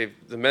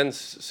men's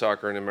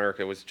soccer in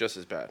America was just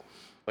as bad.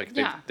 Like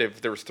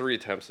there was 3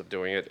 attempts of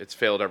doing it. It's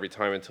failed every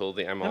time until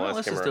the MLS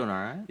MLS came is around. doing all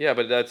right. Yeah,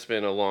 but that's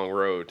been a long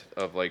road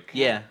of like.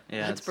 Yeah.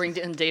 Let's bring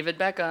in David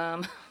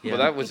Beckham. Yeah.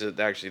 Well, that was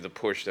actually the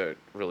push that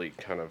really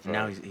kind of.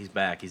 Now he's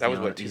back. He's that the was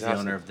owner, what, he's the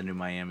 2000? owner of the new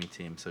Miami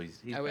team. So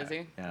he's Oh, is back.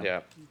 he?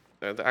 Yeah,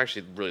 I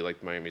actually really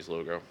like Miami's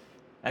logo.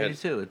 I do It-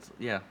 too. It's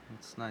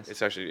nice.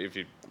 It's actually, if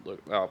you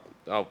look,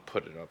 I'll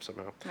put it up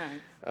somehow.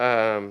 Right.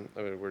 I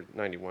mean, we're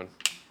 91.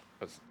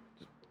 I was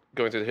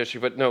going through the history,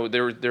 but no,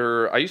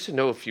 I used to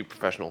know a few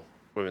professional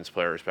women's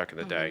players back in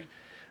the day.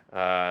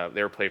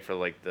 They were played for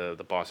like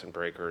the Boston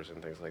Breakers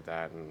and things like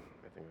that, and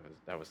I think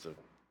that was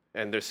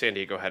and their San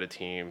Diego had a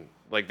team.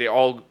 Like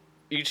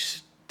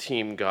each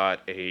team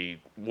got a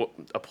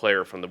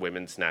player from the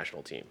women's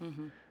national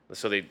team,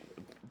 so they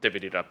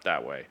divvied it up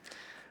that way.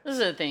 This is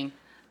the thing.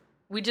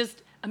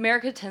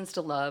 America tends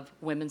to love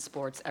women's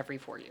sports every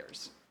 4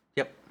 years,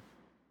 Yep.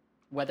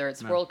 whether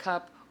it's World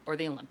Cup or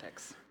the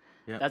Olympics.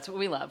 Yep. That's what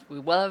we love. We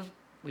love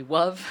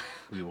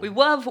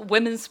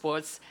women's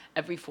sports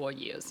every 4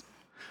 years.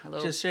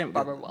 Hello, Just a shame.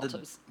 Barbara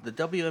Walters. The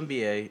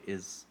WNBA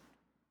is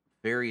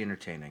very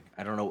entertaining.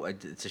 I don't know.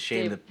 It's a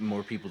shame Dave, that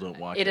more people don't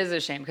watch it. It is a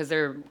shame because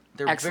they're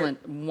They're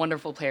excellent,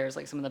 wonderful players,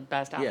 like some of the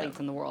best Yeah. athletes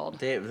in the world.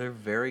 They're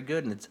very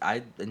good, and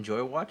I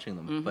enjoy watching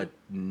them. Mm-hmm. But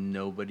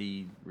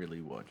nobody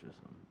really watches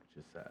them,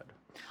 which is sad.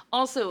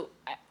 Also,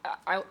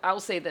 I'll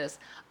say this: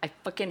 I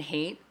fucking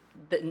hate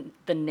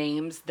the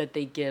names that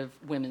they give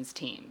women's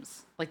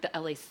teams, like the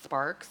LA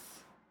Sparks.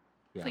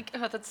 Yeah. Like,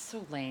 oh, that's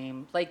so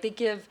lame. Like they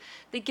give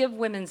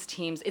women's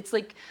teams. It's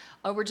like,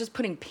 oh, we're just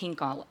putting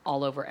pink all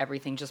over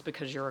everything just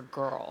because you're a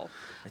girl.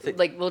 I think-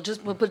 Like we'll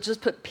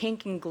just put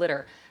pink and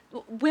glitter.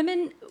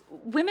 Women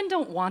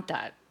don't want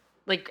that.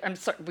 Like, I'm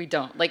sorry, we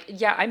don't. Like,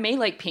 yeah, I may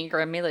like pink, or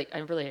I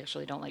really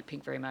actually don't like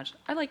pink very much.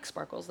 I like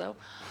sparkles though,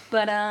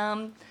 but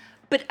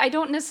I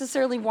don't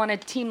necessarily want a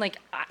team like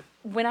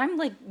when I'm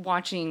like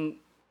watching,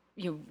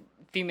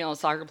 female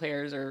soccer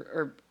players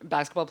or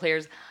basketball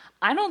players.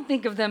 I don't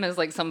think of them as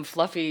like some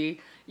fluffy,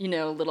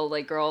 little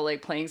like girl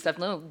like playing stuff.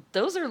 No,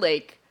 those are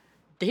like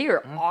they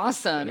are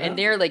awesome, and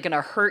they're like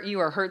gonna hurt you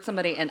or hurt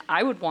somebody. And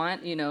I would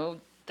want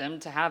them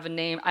to have a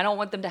name. I don't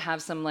want them to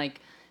have some like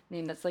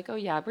name that's like, oh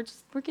yeah,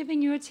 we're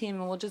giving you a team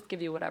and we'll just give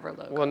you whatever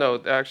logo. Well,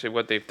 no, actually,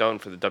 what they've done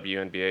for the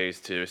WNBA is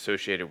to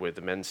associate it with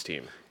the men's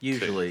team.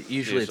 Usually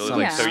it's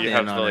like, some so you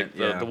have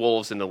spin on the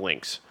Wolves and the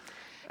Lynx,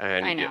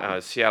 and I know.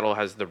 Seattle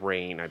has the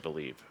Rain, I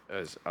believe,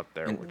 is up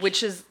there.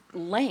 which is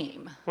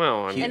lame.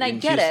 Well, I mean, And I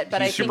get it,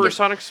 but I think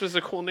Supersonics was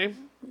a cool name.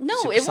 no,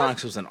 it was.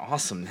 Supersonics was an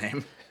awesome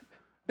name.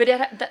 But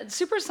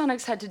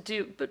Supersonics had to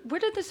do. But where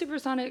did the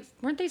Supersonics?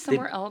 Weren't they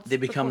somewhere else? They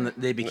became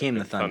before?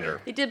 the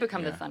Thunder. They did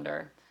become the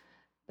Thunder.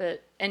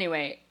 But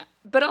anyway,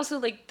 but also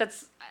like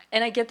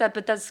and I get that,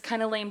 but that's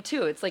kind of lame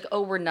too. It's like,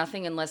 oh, we're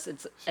nothing unless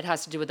it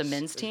has to do with the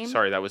men's team.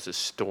 Sorry, that was the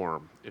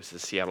Storm. It was the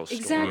Seattle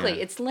Storm.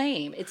 Exactly, it's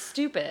lame. It's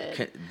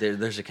stupid.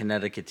 There's a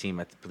Connecticut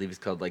team. I believe it's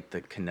called like the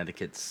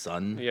Connecticut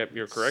Sun. Yep,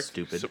 you're correct.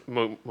 Stupid.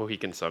 So,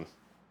 Mohican Sun,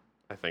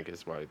 I think,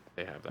 is why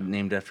they have that.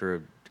 Named after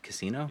a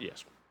casino.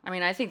 Yes. I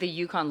mean, I think the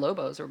Yukon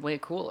Lobos are way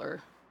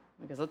cooler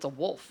because it's a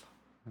wolf.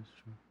 That's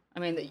true. I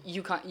mean, the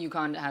Yukon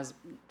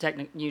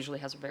usually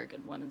has a very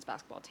good women's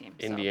basketball team.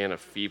 So. Indiana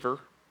Fever.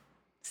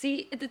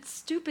 See, it's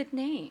stupid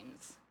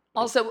names.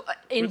 Also,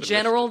 in the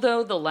general,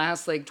 though, the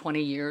last like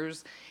 20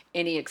 years,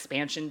 any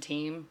expansion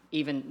team,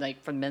 even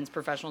like from men's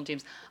professional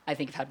teams, I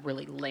think have had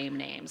really lame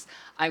names.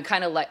 I'm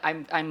kind of like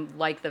I'm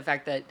like the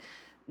fact that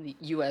the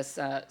U.S.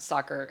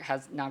 Soccer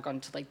has now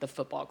gone to like the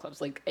football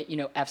clubs, like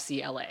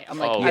FCLA. I'm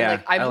like, Oh.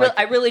 Yeah,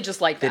 I really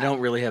just like They that.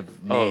 don't really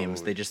have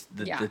names. Oh. They just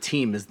Yeah. the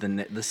team is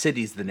the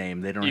city's the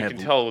name. They don't You have.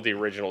 can tell the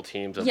original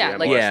teams of Yeah, the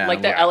like MLS. Yeah,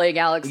 like the yeah. LA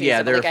Galaxy.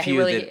 Yeah, there are like, a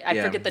few that- I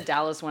yeah. forget the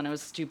Dallas one. It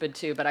was stupid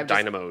too, but I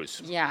just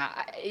Dynamos. yeah,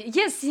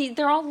 yes. See,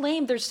 they're all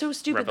lame. They're so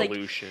stupid.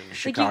 Revolution.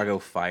 Chicago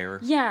Fire.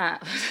 Yeah,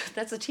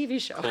 that's a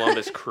TV show.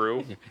 Columbus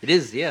Crew. It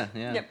is. Yeah.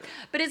 Yeah,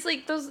 but it's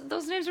like those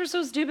names are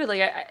so stupid.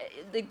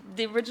 Like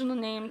the original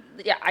name.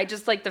 Yeah, I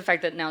just like the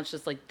fact that now it's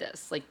just like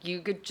this. Like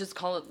you could just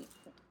call it.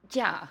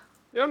 Yeah.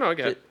 Yeah, no, I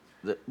get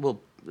it. The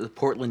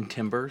Portland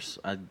Timbers.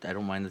 I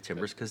don't mind the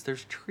Timbers because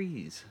there's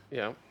trees.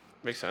 Yeah,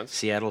 makes sense.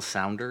 Seattle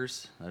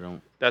Sounders. I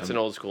don't. That's an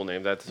old school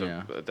name. That's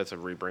Yeah. that's a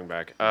rebring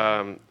back.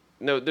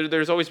 No,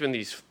 there's always been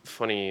these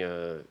funny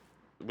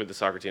with the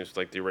soccer teams,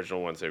 like the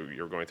original ones that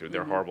you're going through.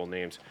 They're horrible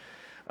names.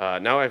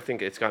 Now I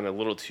think it's gotten a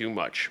little too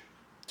much.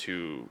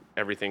 To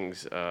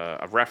everything's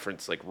a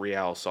reference like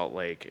Real Salt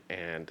Lake,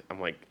 and I'm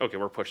like, okay,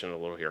 we're pushing it a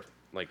little here.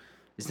 Like,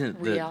 Isn't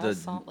it Real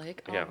Salt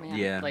Lake. Oh yeah. man.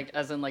 Yeah. Like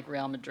as in like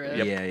Real Madrid.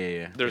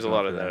 Yeah. there's a They're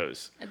lot going of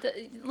for that.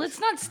 those. Let's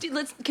not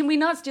steal. Can we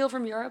not steal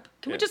from Europe?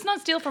 Can we Yeah. just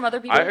not steal from other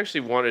people? I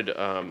actually wanted.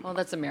 Well,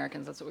 that's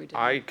Americans. That's what we do.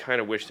 I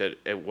kind of wish that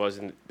it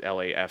wasn't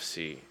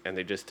LAFC and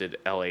they just did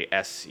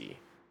LASC.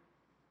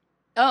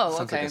 oh,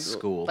 Sounds okay. like a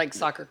school. Like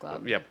soccer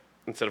club. Yep,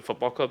 instead of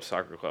football club,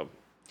 soccer club,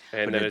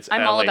 and then it's.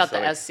 I'm all LA about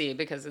the something. SC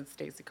because it's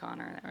Stacey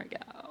Connor. There we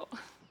go.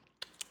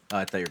 Oh,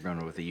 I thought you were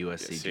going with the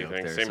USC same joke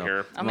thing, there. same so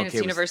here. I mean, it's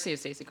okay with- University of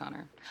Stacey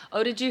Connor.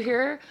 Oh, did you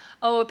hear?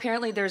 Oh,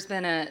 apparently there's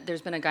been a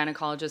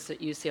gynecologist at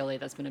UCLA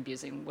that's been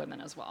abusing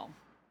women as well.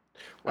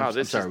 Wow, I'm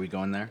this sorry, is- are we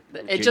going there?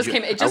 It just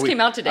came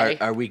out today.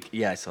 Are we?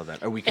 Yeah, I saw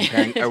that. Are we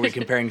comparing? Are we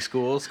comparing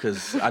schools?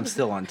 Because I'm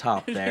still on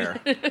top there.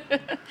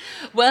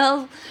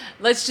 Well,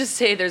 let's just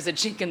say there's a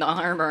chink in the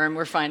armor, and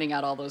we're finding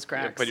out all those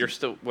cracks. But you're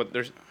still what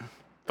there's.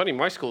 Funny,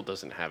 my school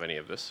doesn't have any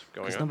of this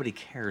going Because on. nobody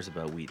cares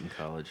about Wheaton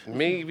College.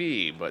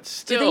 Maybe, but do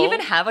still. they even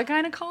have a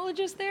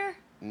gynecologist there?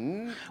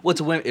 Well,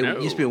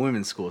 it used to be a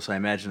women's school, so I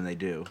imagine they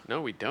do.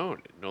 No, we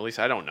don't. No, at least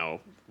I don't know.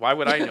 Why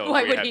would I know? Why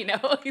if we would had- he know?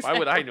 Why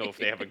would I Exactly. know if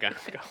they have a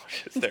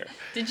gynecologist there?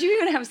 Did you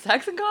even have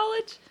sex in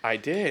college? I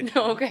did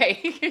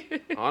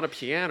Okay. on a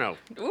piano,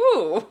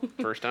 Ooh,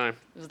 first time.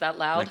 was that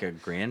loud? Like a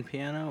grand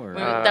piano, or Wait,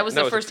 that was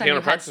the no, it's a first time piano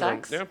you had practice room.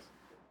 sex? Yeah,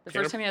 The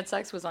piano- first time you had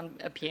sex was on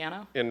a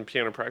piano. in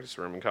piano practice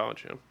room in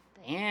college. Yeah.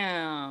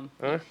 Damn.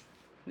 Huh?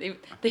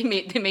 They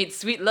made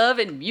sweet love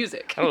and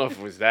music. I don't know if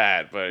it was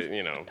that, but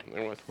it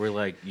was. were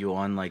like you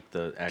on like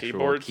the actual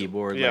Keyboards?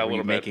 keyboard? Yeah, like, a were you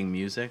little bit. making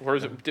music?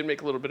 Whereas it did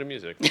make a little bit of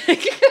music.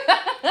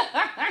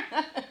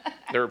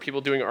 There were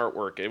people doing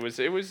artwork. It was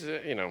hey.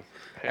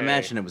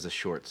 Imagine it was a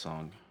short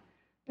song.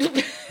 I'm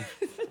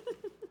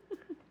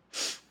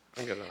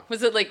gonna.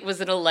 Was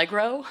it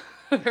Allegro?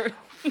 God.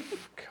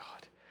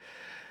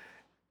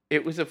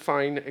 It was a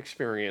fine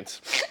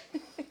experience.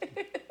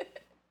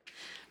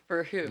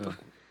 For who?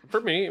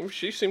 For me,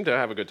 she seemed to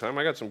have a good time.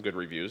 I got some good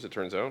reviews, it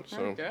turns out,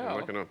 so I'm go.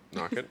 not going to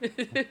knock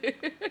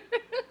it.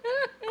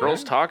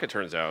 Girls talk, it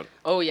turns out.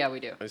 Oh yeah, we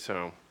do.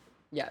 So,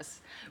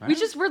 Yes.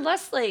 We're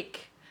less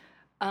like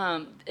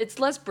it's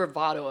less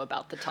bravado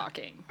about the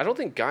talking. I don't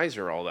think guys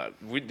are all that.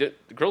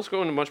 Girls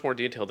go into much more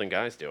detail than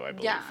guys do, I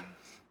believe. Yeah.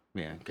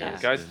 Yeah,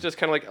 guys. Guys just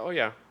kind of like, oh,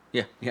 yeah.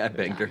 Yeah, I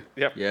banged her.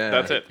 Yep, Yeah.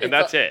 that's it. And It's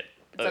that's a- it.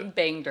 It's a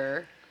banged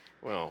her.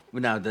 Well,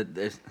 No,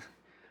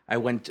 I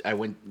went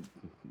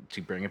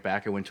to bring it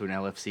back. I went to an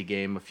LFC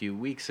game a few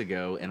weeks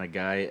ago, and a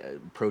guy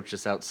approached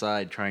us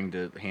outside trying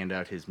to hand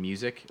out his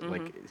music.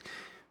 Like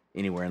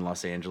anywhere in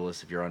Los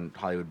Angeles, if you're on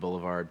Hollywood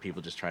Boulevard,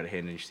 people just try to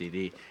hand in your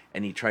CD.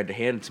 And he tried to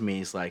hand it to me.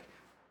 He's like,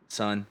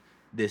 "Son,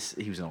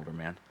 he was an older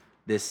man.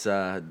 This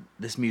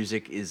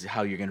music is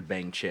how you're gonna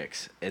bang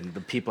chicks." And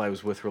the people I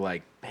was with were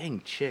like,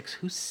 "Bang chicks?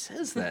 Who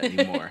says that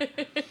anymore?"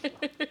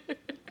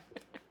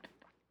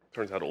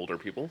 turns out older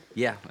people.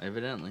 Yeah,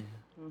 evidently.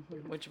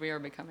 Which we are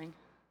becoming.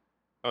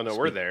 Oh no,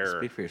 we're there.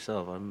 Speak for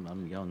yourself.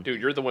 I'm young. Dude,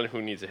 you're the one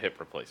who needs a hip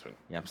replacement.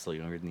 Yeah, I'm still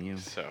younger than you.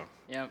 So,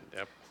 Yep.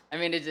 yep. I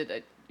mean,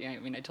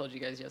 I told you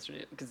guys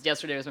yesterday, because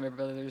yesterday was my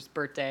brother's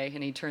birthday,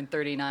 and he turned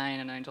 39,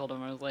 and I told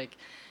him, I was like,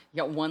 you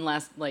got one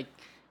last,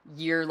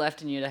 year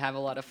left in you to have a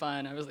lot of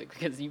fun. I was like,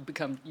 because you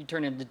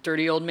turn into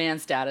dirty old man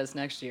status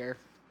next year.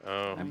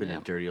 Oh, I've been Yeah.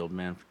 a dirty old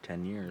man for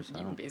 10 years. I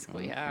You don't-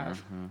 basically I don't-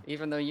 have,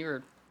 even though you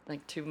were,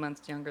 2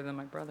 months younger than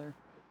my brother.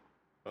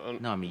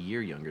 No, I'm a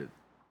year younger.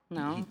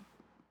 No?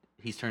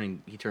 He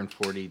turned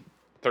 40.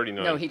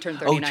 39. No, he turned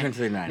Oh, 39. he turned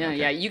 39, No, okay.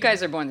 yeah, you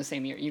guys are born the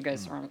same year. You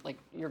guys are,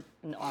 you're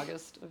in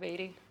August of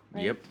 80,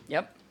 right? Yep.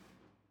 Yep.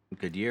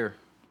 Good year.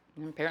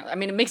 And apparently, I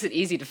mean, it makes it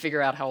easy to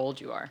figure out how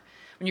old you are.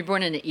 When you're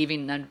born in an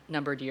even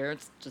numbered year,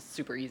 it's just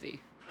super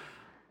easy.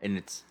 And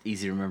it's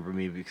easy to remember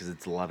me because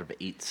it's a lot of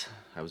eights.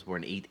 I was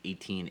born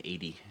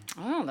 1880.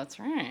 Oh, that's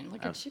right.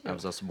 Look at you. I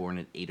was also born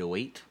in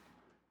 808,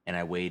 and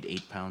I weighed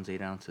 8 pounds,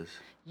 8 ounces.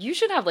 You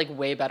should have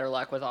way better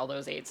luck with all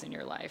those eights in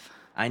your life.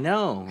 I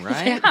know,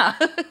 right? Yeah.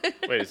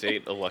 Wait, is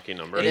 8 a lucky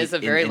number? It is a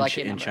very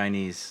lucky in number.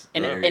 Chinese.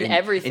 In- or in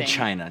everything. In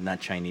China, not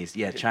Chinese.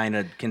 Yeah,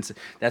 China.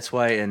 That's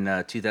why in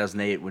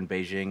 2008, when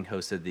Beijing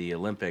hosted the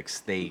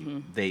Olympics,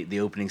 the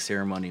opening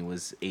ceremony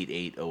was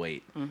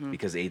 8808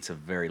 because 8's a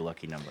very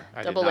lucky number.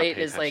 I did Double not eight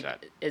pay is attention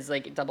to is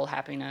double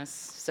happiness.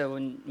 So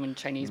when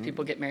Chinese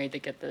people get married, they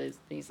get these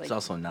It's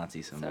also a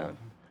Nazi symbol. so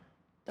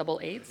double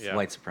eights. Yeah.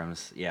 White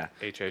supremacist. Yeah.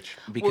 that. HH.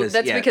 Because Well,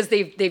 that's yeah, because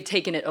they've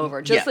taken it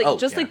over. Just Yeah,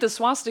 like the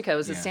swastika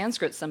is a Yeah.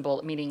 Sanskrit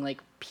symbol meaning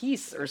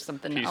peace or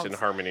something Peace else. and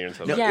harmony and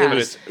stuff. No, Yeah.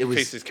 But it was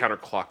faces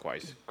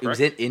counterclockwise, correct? it was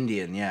in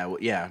Indian. Yeah,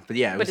 but yeah.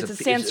 It But was it's a it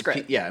was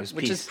Sanskrit, yeah, it was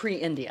which peace. is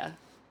pre-India.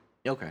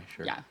 Okay,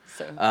 sure. Yeah.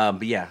 So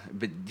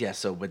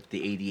But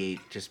the 88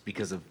 just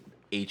because of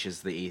H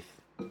is the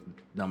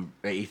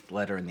eighth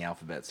letter in the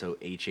alphabet, so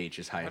HH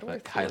is Heil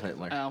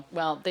Hitler. oh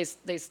well,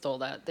 they stole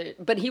that.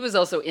 But he was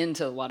also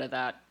into a lot of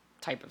that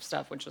type of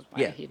stuff, which is why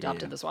Yeah, he yeah,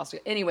 adopted yeah. the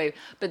swastika. Anyway,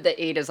 but the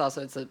 8 is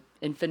also it's an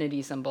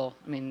infinity symbol.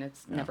 I mean,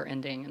 it's never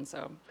ending, and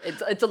so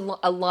it's a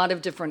lot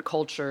of different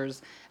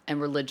cultures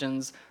and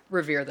religions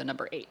revere the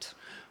number 8.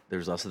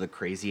 There's also the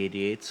Crazy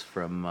 88s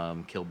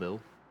from Kill Bill.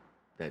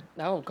 That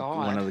Oh God!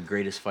 one of the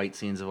greatest fight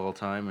scenes of all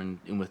time, and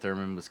Uma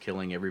Thurman was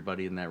killing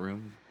everybody in that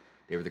room.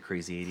 They were the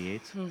Crazy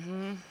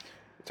 88s.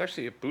 It's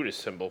actually a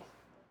Buddhist symbol.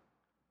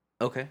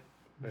 Okay.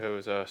 It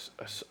was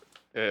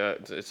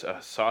it's a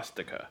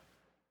swastika,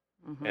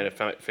 and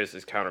it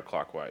faces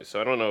counterclockwise.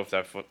 So I don't know if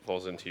that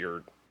falls into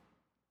your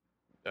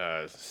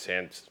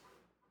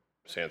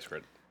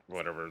Sanskrit,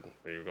 whatever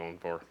you're going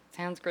for.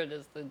 Sanskrit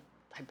is the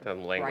type The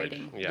of language.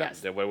 writing. Yeah.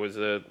 Yes, What was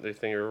the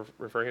thing you're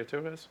referring it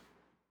to as?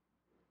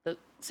 the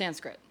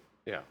Sanskrit.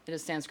 Yeah. It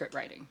is Sanskrit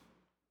writing.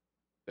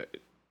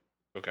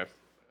 Okay.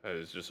 That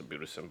is just a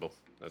Buddhist symbol.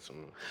 That's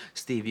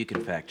Steve, you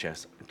can fact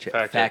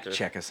Fact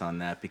check us on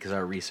that because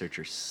our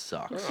researcher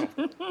sucks.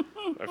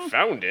 I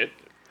found it.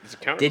 It's a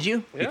counter. Did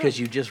you? Yeah. Because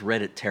you just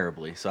read it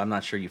terribly, so I'm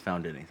not sure you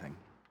found anything.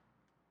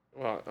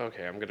 Well,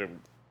 okay. I'm gonna.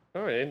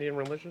 Oh, Indian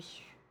religious,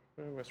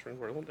 Western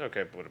world.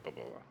 Okay. Blah blah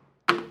blah.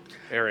 blah.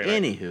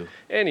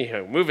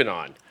 Anywho, moving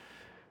on.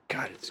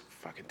 God, it's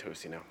fucking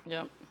toasty now.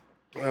 Yep.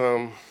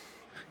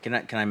 Can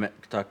I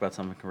talk about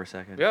something for a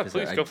second? Yeah, 'Cause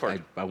please, go for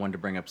it. I wanted to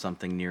bring up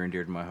something near and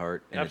dear to my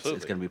heart, and it's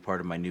Absolutely. going to be part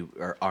of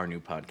our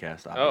new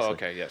podcast. Obviously. Oh,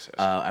 okay. Yes.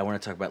 I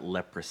want to talk about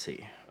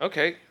leprosy.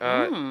 Okay.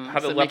 How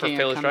is did it leper making a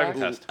fail his dragon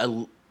comeback?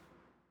 test?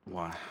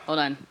 Why? Hold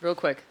on, real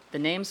quick. The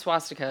name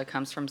swastika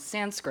comes from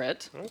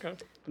Sanskrit, Okay.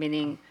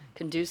 meaning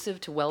conducive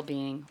to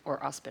well-being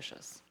or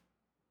auspicious.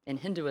 In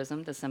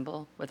Hinduism, the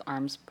symbol with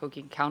arms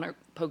poking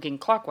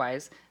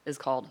clockwise is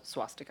called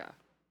swastika,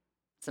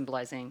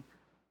 symbolizing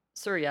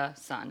Surya,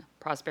 sun,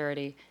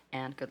 prosperity,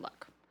 and good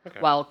luck. Okay.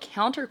 While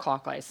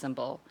counterclockwise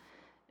symbol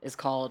is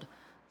called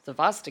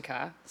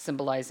svastika,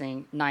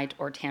 symbolizing night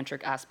or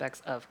tantric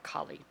aspects of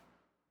Kali.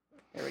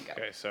 There we go.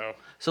 Okay. So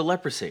So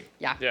leprosy.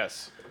 Yeah.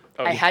 yes.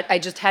 Oh, I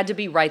just had to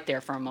be right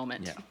there for a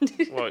moment.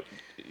 Yeah. well,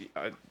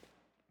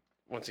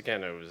 once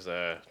again, it was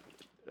a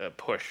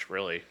push,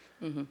 really.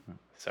 Mm-hmm.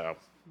 So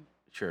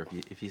Sure,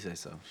 if you say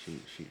so.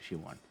 She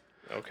won.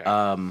 okay.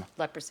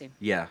 Leprosy.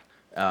 Yeah.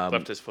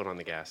 Left his foot on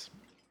the gas.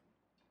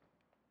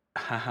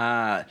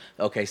 Haha.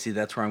 Okay, see,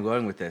 that's where I'm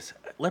going with this.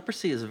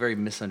 Leprosy is a very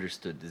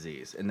misunderstood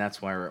disease, and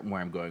that's where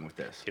I'm going with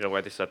this. You know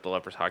why they stopped the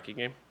lepers hockey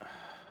game?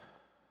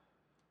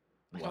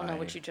 I don't know Why?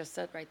 what you just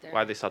said right there.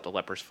 Why they stopped the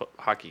lepers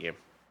hockey game?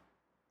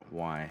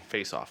 Why?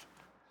 Face off.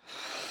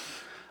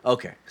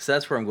 Okay, so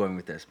that's where I'm going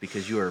with this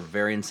because you are a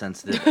very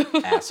insensitive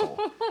asshole.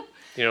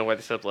 You know why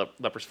they set up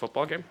lepers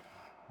football game?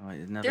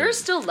 There are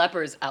still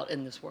lepers out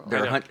in this world.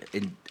 There I know. are,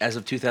 as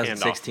of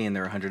 2016,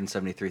 there are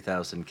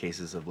 173,000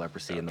 cases of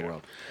leprosy in the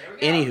world.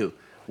 Anywho,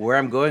 where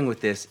I'm going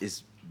with this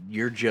is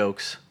your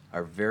jokes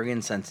are very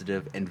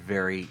insensitive and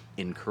very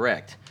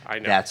incorrect. I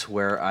know. That's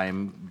where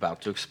I'm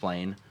about to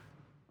explain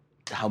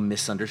how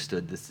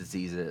misunderstood this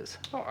disease is.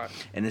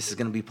 And this is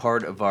going to be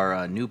part of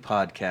our new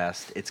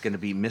podcast. It's going to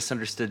be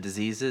misunderstood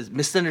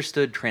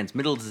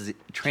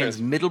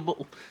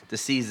transmittable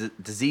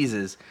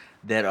diseases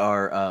that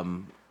are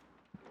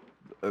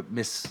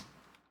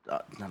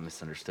not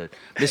misunderstood,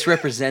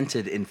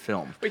 misrepresented in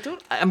film. Wait,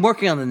 don't I'm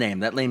working on the name.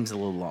 That name's a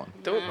little long.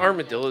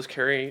 armadillos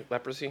carry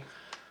leprosy?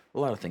 A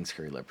lot of things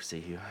carry leprosy,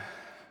 Hugh.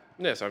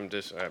 Yes, I'm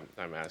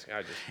asking.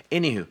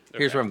 Anywho,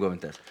 here's Okay. where I'm going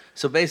with this.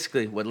 So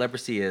basically, what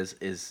leprosy is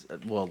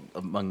well,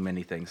 among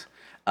many things,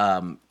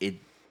 it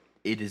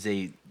is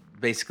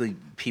basically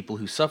people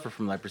who suffer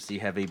from leprosy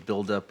have a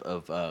buildup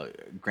of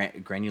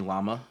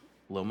granuloma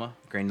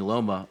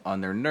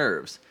on their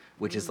nerves,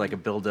 which is like a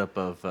buildup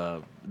of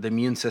the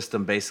immune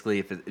system. Basically,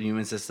 if the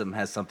immune system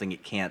has something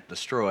it can't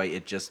destroy,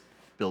 it just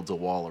builds a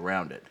wall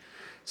around it.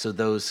 So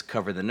those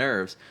cover the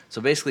nerves. So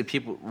basically,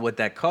 what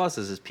that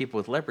causes is people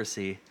with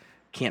leprosy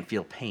can't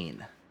feel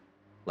pain.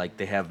 Like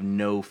they have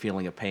no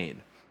feeling of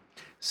pain.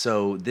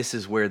 So this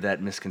is where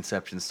that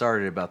misconception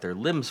started about their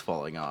limbs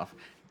falling off.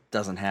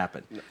 Doesn't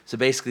happen. So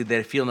basically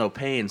they feel no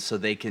pain so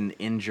they can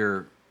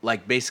injure,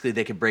 like basically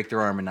they could break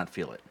their arm and not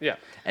feel it. Yeah.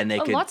 And they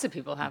could, Lots of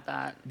people have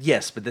that.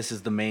 yes, but this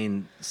is the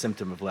main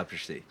symptom of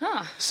leprosy.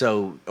 Huh.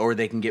 So, or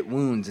they can get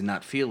wounds and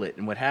not feel it.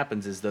 And what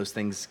happens is those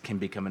things can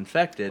become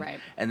infected, Right.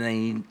 and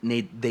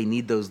they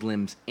need those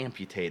limbs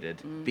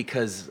amputated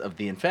because of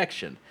the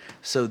infection.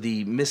 So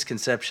the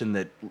misconception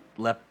that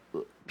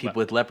people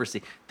with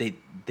leprosy, they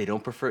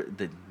don't prefer,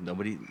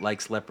 nobody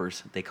likes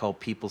lepers. They call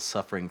people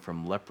suffering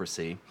from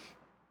leprosy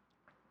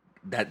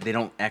that they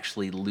don't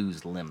actually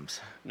lose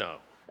limbs. No.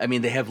 I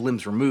mean, they have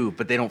limbs removed,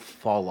 but they don't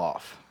fall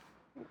off.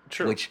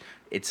 True. Which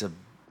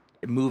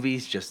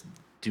movies just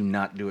do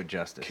not do it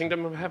justice.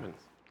 Kingdom of Heaven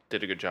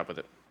did a good job with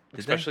it.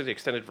 Especially the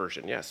extended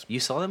version, yes.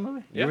 You saw that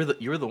movie? Yeah.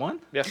 You were the one?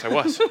 Yes, I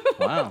was.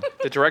 Wow.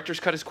 The director's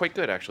cut is quite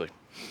good, actually.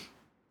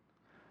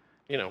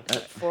 You know,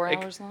 4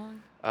 hours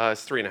long?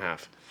 it's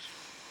 3.5.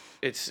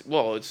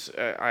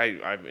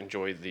 I've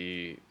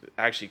enjoyed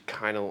actually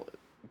kind of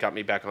got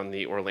me back on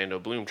the Orlando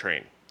Bloom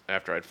train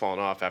after I'd fallen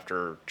off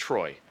after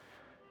Troy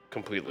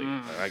completely.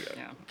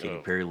 Yeah. Katy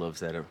Perry loves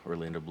that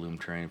Orlando Bloom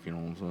train, if you know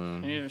what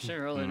I'm saying. Yeah, she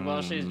really.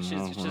 Well, she's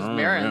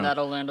marrying that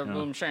Orlando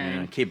Bloom Yeah,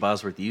 train. Kate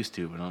Bosworth used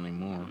to, but not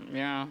anymore.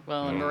 Yeah.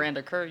 Well, and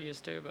Miranda Kerr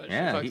used to, but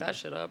Yeah, she fucked he- that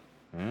shit up.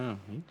 Yeah.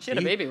 She had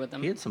a baby with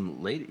him. He had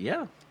some lady.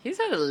 Yeah. He's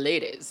had a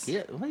ladies.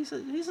 Yeah. Well, he's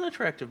an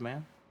attractive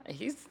man.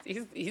 He's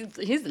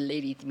a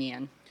lady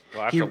man.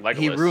 Well, after Legolas,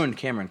 He ruined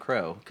Cameron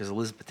Crowe because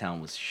Elizabethtown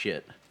was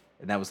shit,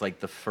 and that was like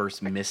the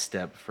first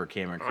misstep for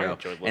Cameron I Crowe,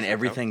 enjoyed and Elizabethtown.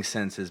 everything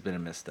since has been a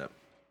misstep.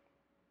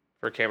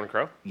 for Cameron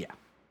Crowe. Yeah.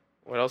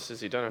 What else has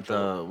he done after?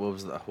 What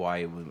was the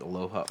Hawaii with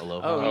Aloha?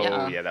 Oh,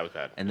 yeah. yeah. That was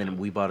bad. And then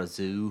We Bought a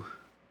Zoo.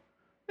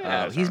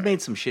 Yeah, that's He's all right.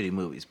 made some shitty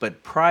movies,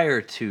 but prior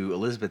to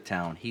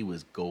Elizabethtown, he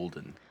was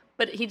golden.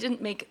 But he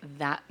didn't make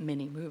that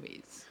many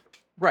movies.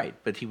 Right,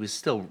 but he was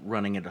still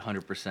running at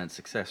 100%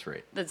 success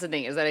rate. That's the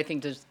thing, is that I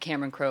think just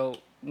Cameron Crowe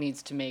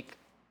needs to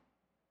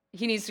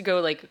go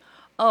like,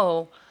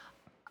 oh,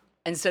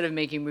 instead of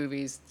making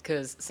movies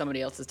because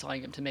somebody else is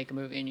telling him to make a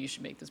movie and you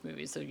should make this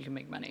movie so you can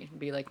make money.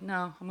 Be like,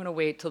 no, I'm gonna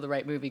wait till the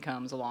right movie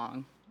comes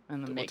along and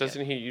then Well, make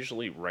doesn't it. he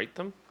usually write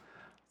them?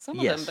 Some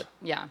of Yes. them,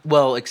 but yeah.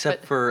 Well,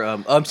 except But- for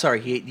I'm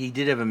sorry, he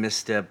did have a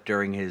misstep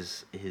during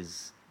his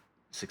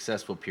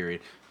successful period,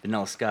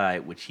 Vanilla Sky,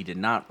 which he did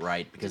not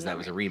write because that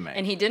was a remake.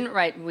 And he didn't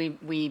write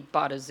We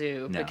Bought a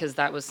Zoo No. because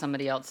that was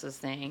somebody else's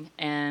thing.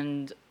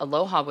 And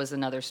Aloha was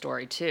another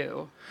story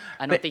too.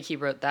 I don't But- think he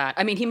wrote that.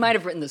 I mean, he might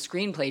have written the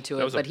screenplay to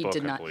it, was a but he book,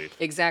 did I not. believe.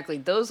 Exactly.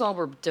 Those all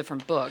were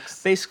different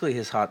books. Basically,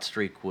 his hot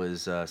streak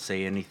was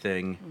Say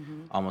Anything,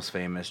 Mm-hmm. Almost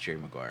Famous, Jerry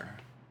Maguire.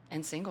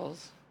 And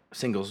singles.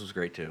 Singles was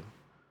great too.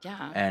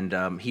 Yeah.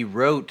 And he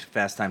wrote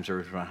Fast Times at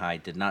Ridgemont High,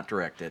 did not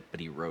direct it, but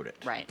he wrote it.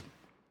 Right.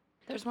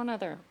 There's one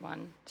other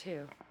one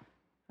too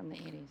from the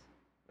 80s.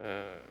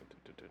 I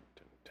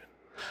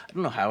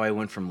don't know how I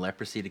went from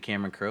leprosy to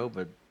Cameron Crowe,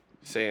 but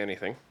Say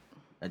anything.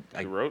 I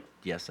He wrote.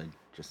 yes, I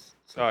just.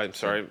 Oh, I'm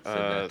sorry. said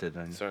that,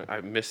 didn't I? Sorry,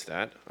 I missed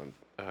that.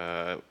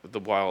 The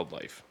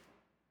Wildlife.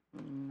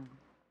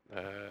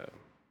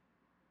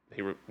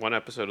 He wrote one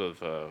episode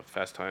of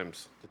Fast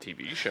Times, the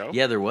TV show.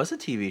 Yeah, there was a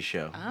TV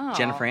show. Oh.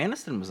 Jennifer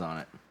Aniston was on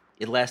it.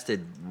 It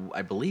lasted,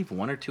 I believe,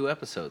 1 or 2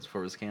 episodes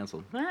before it was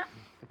canceled.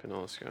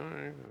 Vanilla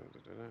Sky.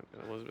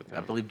 Elizabeth. I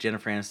believe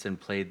Jennifer Aniston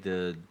played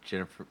the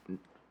Jennifer.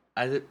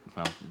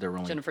 Well, there were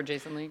only Jennifer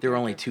Jason Leigh. there were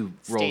only 2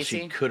 roles she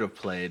Stacey. could have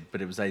played,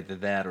 but it was either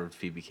that or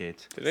Phoebe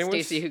Cates. Did anyone,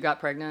 Stacy who got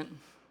pregnant.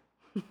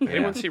 did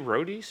anyone see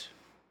Roadies?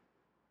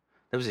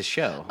 That was a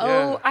show.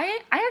 Oh, I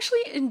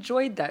actually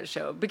enjoyed that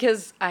show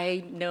because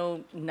I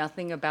know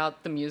nothing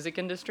about the music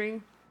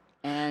industry.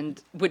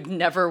 and would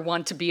never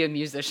want to be a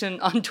musician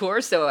on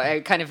tour, so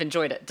I kind of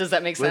enjoyed it. Does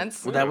that make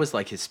sense? Well, that was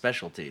like his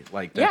specialty.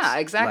 Like Yeah,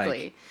 that's,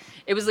 exactly. like-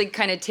 It was like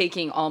kind of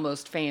taking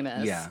Almost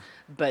Famous, Yeah.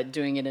 but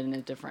doing it in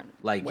a different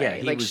Like, way, yeah,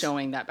 he like was-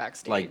 showing that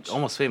backstage. like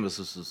Almost Famous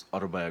was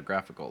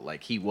autobiographical.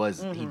 Like he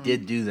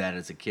did do that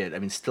as a kid. I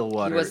mean,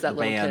 Stillwater, was that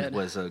the little band kid.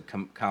 was a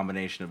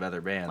combination of other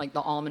bands. Like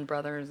the Allman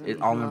Brothers. And who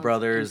Allman else?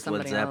 Brothers, And Led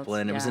somebody else.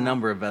 Zeppelin. It was a Yeah.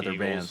 number of other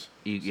Eagles.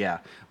 bands. Yeah,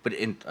 but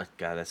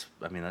God,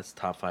 that's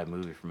top 5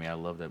 movie for me. I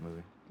love that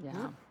movie.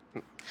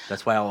 Yeah.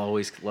 That's why I'll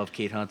always love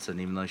Kate Hudson,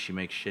 even though she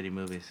makes shitty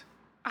movies.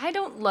 I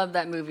don't love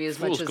that movie as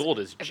Fool's much as Gold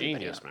is everybody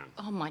genius, else. man.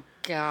 Oh my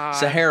god.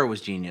 Sahara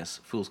was genius.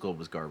 Fool's Gold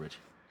was garbage.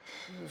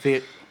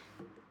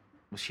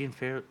 Was she in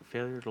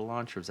Failure to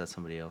Launch, or was that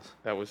somebody else?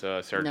 That was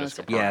Sarah No,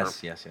 Jessica Sarah- Parker.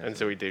 Yes. And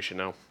Zoe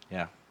Deschanel.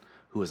 Yeah,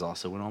 who was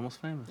also in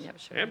Almost Famous. Yep,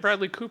 sure. And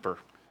Bradley Cooper.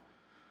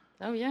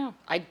 Oh yeah.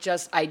 I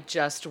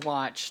just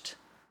watched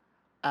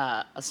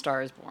A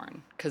Star Is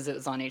Born because it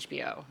was on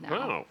HBO. Now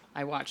Oh.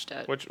 I watched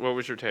it. What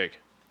was your take?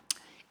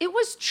 It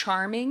was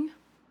charming.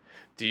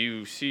 Do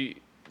you see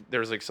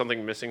there's like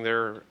something missing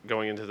there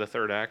going into the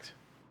third act?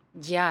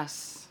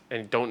 Yes.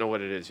 And don't know what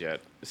it is yet.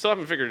 Still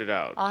haven't figured it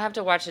out. I'll have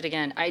to watch it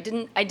again. I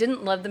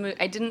didn't love the movie.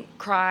 I didn't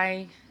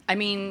cry. I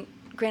mean,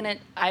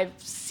 granted, I've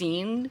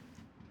seen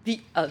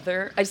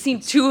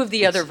two of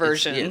the other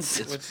versions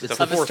It's the the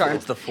of A fourth Star. one.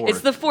 It's the fourth.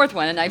 It's the fourth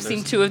one, and I've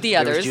seen two of the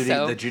There was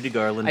others. the Judy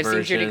Garland I've seen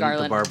version, Judy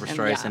Garland, the Barbara and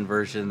Streisand yeah.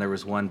 version. There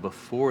was one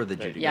before the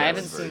Judy Yeah, I Garland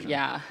haven't seen. version.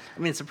 Yeah, I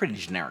mean, it's a pretty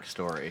generic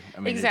story. I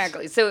mean,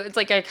 exactly. So it's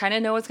like I kind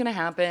of know what's gonna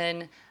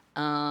happen.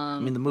 I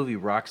mean, the movie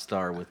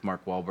Rockstar with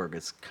Mark Wahlberg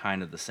is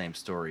kind of the same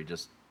story,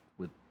 just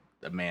with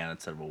a man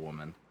instead of a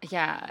woman.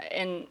 Yeah,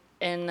 and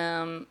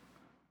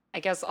I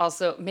guess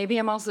also maybe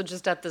I'm also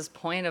just at this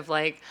point of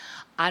like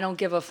I don't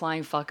give a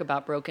flying fuck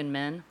about broken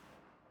men.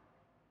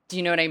 Do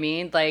you know what I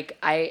mean? Like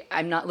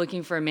I'm not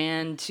looking for a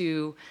man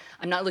to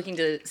I'm not looking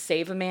to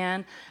save a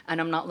man,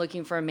 and I'm not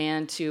looking for a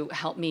man to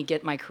help me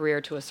get my career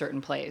to a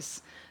certain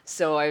place.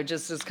 So I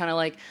just was kind of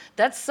like,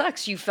 that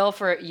sucks. You fell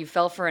for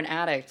an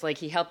addict. Like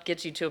he helped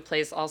get you to a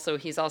place. Also,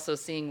 he's also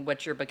seeing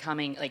what you're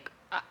becoming. Like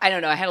I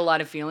don't know. I had a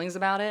lot of feelings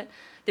about it.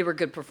 They were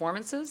good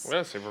performances.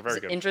 Yes, they were very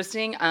It's good.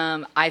 interesting.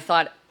 I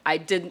thought I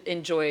did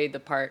enjoy the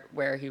part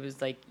where he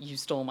was like, "You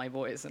stole my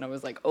voice," and I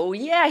was like, "Oh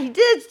yeah, he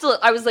did steal."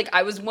 I was like,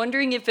 I was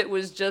wondering if it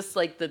was just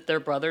like that they're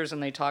brothers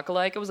and they talk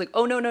alike. I was like,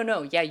 "Oh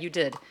no, yeah, you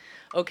did."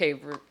 Okay,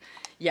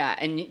 yeah,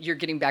 and you're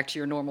getting back to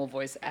your normal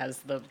voice as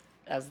the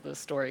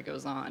story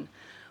goes on,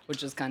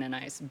 which is kind of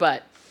nice.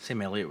 But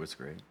Sam Elliott was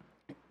great.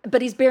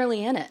 he's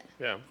barely in it.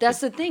 Yeah. That's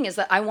the thing, is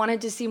that I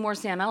wanted to see more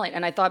Sam Elliott,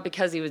 and I thought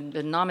because he was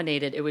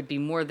nominated, it would be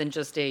more than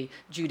just a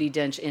Judi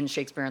Dench in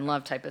Shakespeare in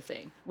Love type of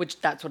thing,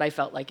 which that's what I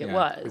felt like it Yeah,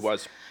 was. It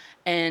was.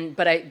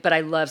 But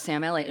I love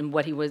Sam Elliott, and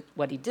what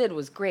he did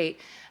was great.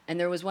 And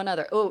there was one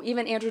other. Oh,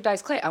 even Andrew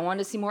Dice Clay. I wanted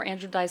to see more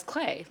Andrew Dice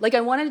Clay. Like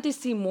I wanted to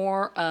see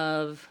more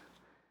of.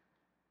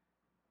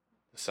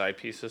 Side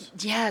pieces.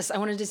 Yes, I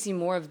wanted to see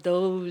more of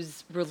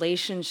those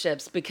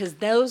relationships because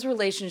those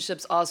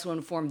relationships also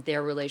informed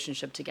their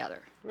relationship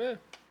together. Yeah.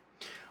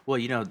 Well,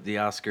 you know, the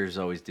Oscars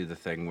always do the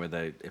thing where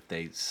if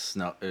they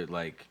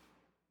like,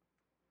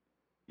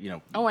 you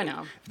know, Oh, I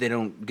know. if they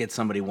don't get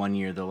somebody one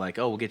year, they're like,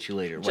 oh, we'll get you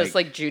later. Just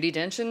like Judi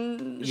Dench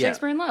in Yeah,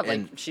 Shakespeare in Love. Like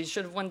and- she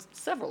should have won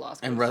several Oscars.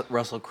 And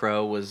Russell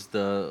Crowe was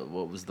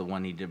what was the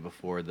one he did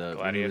before when he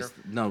Gladiator?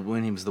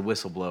 when he was the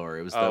whistleblower.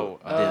 It was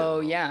Oh,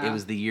 yeah. It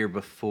was the year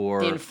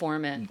before. The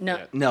Informant. No,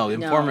 Yeah. No,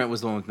 Informant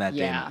was the one with Matt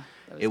Yeah, Damon.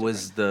 that was It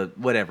was the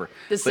whatever.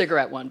 the But-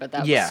 cigarette one, but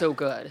that Yeah. was so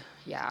good.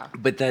 Yeah.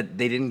 But that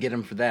they didn't get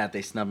him for that.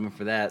 They snubbed him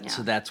for that. So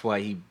Yeah. that's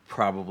why he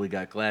probably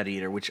got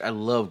Gladiator, which I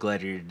love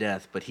Gladiator to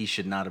death, but he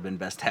should not have been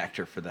Best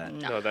Actor for that.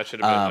 No, that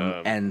should have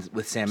been. And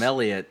with Sam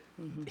Elliott,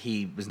 Mm-hmm.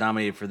 he was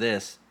nominated for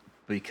this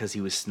because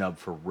he was snubbed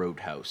for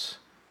Roadhouse.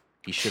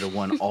 He should have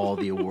won all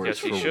the awards yes,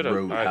 he for should have.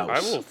 Roadhouse.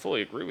 I will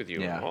fully agree with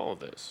you Yeah. on all of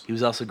this. He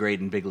was also great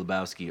in Big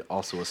Lebowski,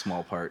 also a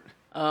small part.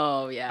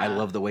 Oh yeah. I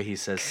love the way he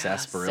says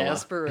sarsaparilla.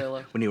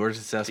 Sarsaparilla. When he orders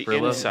The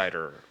sarsaparilla.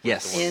 Insider. was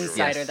Yes. the one we were-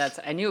 Insider. Yes. That's.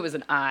 I knew it was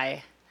an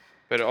I.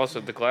 But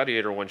also, the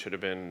Gladiator one should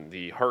have been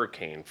the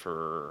Hurricane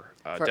for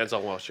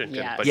Denzel Washington.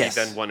 Yes. But Yes.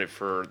 he then won it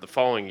for the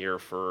following year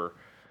for.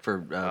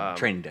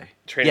 Training Day.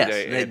 Training yes,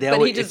 Day, They, and- they But he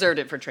always- deserved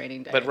it for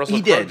Training Day. But Russell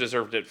He Crowe did.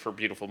 deserved it for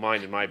Beautiful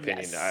Mind, in my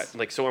opinion. Yes.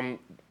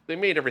 They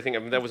made everything. I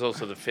mean, that was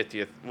also the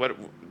 50th,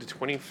 the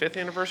 25th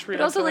anniversary.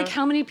 But also, of, like,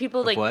 how many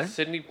people like? what?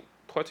 Sidney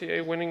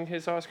Poitier winning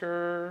his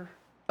Oscar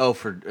Oh,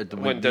 for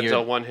when the year-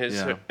 Denzel won his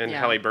yeah. and Yeah.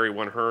 Halle Berry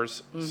won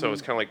hers. Mm-hmm. So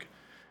it's kind of like,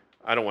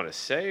 I don't want to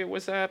say it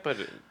was that, but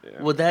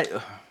yeah. Well, that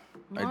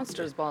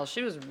Monsters Ball.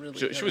 She was really.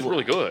 she good. was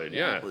really good.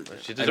 Yeah,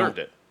 she deserved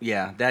it.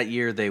 Yeah, that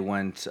year they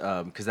went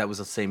because that was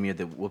the same year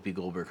that Whoopi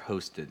Goldberg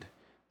hosted,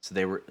 so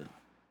they were.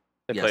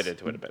 They yes. played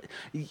into it a bit.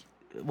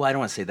 Well, I don't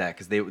want to say that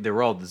because they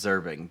were all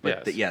deserving,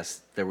 but Yes.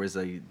 yes, there was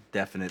a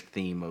definite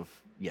theme of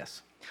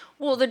yes.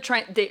 Well,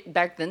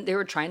 back then they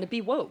were trying to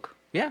be woke.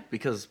 Yeah,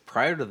 because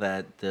prior to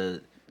that,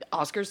 the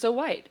Oscars so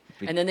white,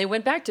 and then they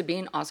went back to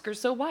being Oscars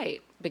so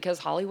white because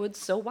Hollywood's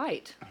so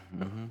white.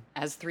 Mm-hmm.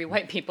 As three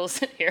white people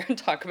sit here and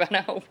talk about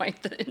how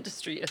white the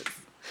industry is.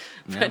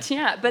 But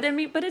yeah, but I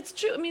mean, but it's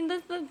true. I mean,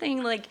 that's the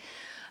thing. Like,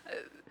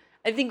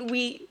 I think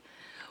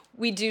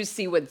we do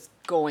see what's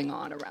going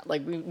on around.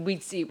 Like we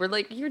see, we're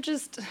like, you're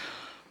just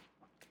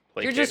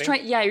Placating?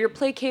 trying. Yeah, you're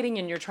placating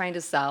and you're trying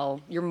to sell.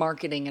 You're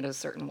marketing it a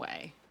certain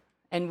way,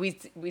 and we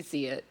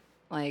see it.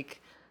 Like,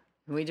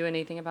 can we do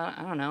anything about it?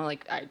 I don't know.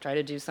 Like, I try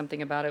to do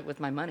something about it with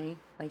my money.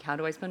 Like, how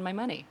do I spend my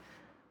money?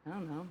 I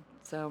don't know.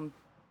 So,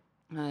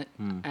 I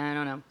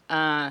don't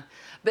know.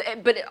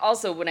 But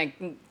also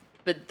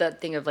but that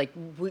thing of like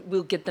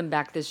we'll get them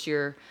back this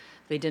year,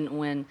 they didn't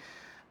win,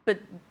 but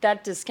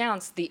that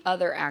discounts the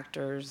other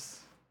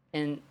actors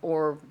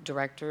or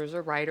directors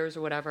or writers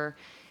or whatever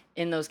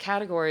in those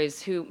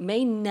categories who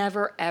may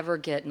never ever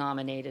get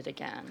nominated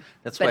again.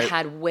 That's but why-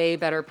 had way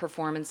better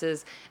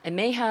performances and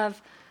may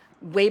have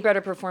way better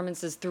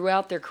performances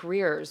throughout their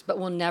careers, but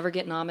will never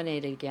get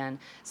nominated again.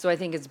 So I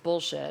think it's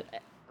bullshit.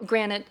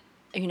 Granted,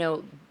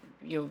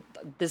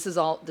 this is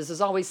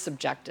always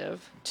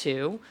subjective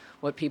to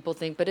what people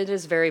think, but it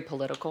is very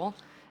political.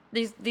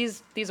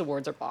 These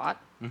awards are bought.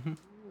 Mm-hmm.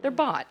 They're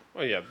bought.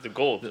 Oh yeah, the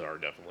Golds are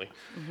definitely.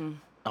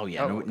 Oh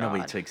yeah, Oh, nobody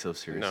God. takes those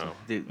seriously.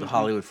 No. The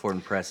Hollywood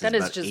Foreign Press is That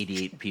is about just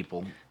 88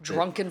 people.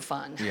 Drunken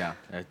fun. Yeah,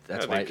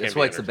 that's they why. can That's be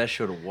why it's the entertaining. best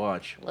show to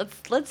watch.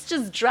 Let's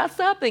just dress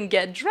up and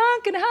get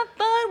drunk and have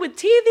fun with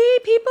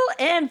TV people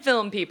and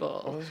film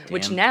people,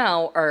 which Damn.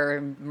 now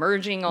are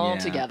merging all Yeah,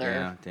 together.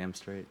 Yeah, damn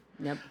straight.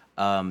 Yep.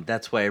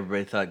 That's why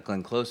everybody thought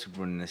Glenn Close would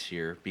win this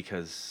year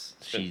because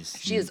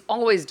She has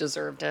always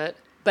deserved it,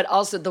 but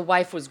also the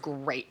wife was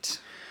great.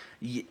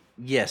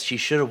 Yes, she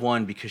should have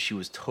won because she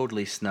was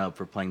totally snubbed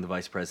for playing the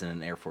vice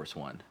president in Air Force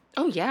One.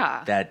 Oh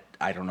yeah. That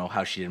I don't know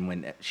how she didn't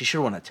win. She should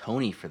have won a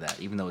Tony for that,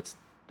 even though it's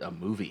a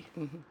movie.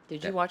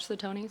 Did you watch the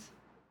Tonys?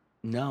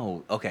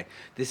 No. Okay.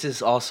 This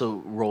is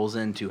also rolls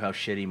into how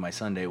shitty my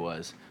Sunday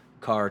was.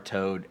 Car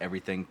towed,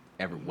 everything,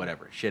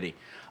 whatever, shitty.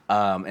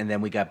 And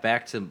then we got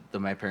back to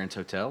my parents'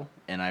 hotel,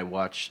 and I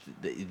watched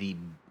the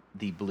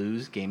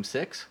Blues game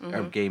 6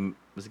 or game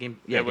was it game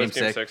Yeah, it was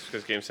game 6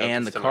 because game 7.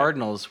 and the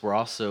Cardinals were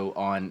also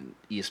on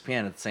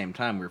ESPN at the same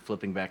time. We were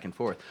flipping back and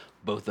forth.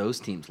 Both those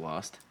teams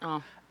lost.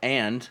 Oh.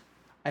 And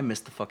I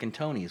missed the fucking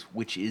Tonys,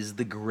 which is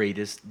the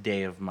greatest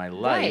day of my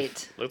life.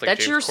 Right. Looked like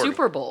That's James your Corden.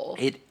 Super Bowl.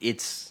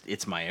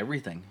 It's my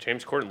everything.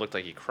 James Corden looked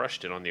like he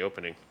crushed it on the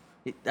opening.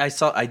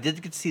 I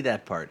did get to see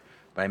that part,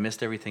 but I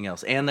missed everything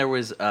else. And there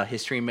was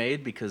history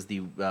made because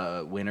the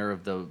winner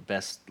of the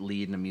best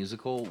lead in a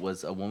musical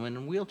was a woman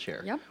in a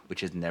wheelchair, Yep.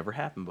 which has never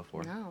happened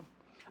before. No.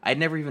 I'd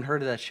never even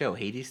heard of that show,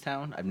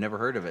 Hadestown. I've never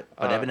heard of it,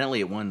 but evidently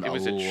it won It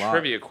was a a lot.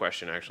 trivia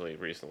question actually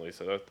recently,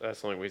 so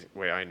that's the only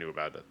way I knew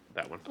about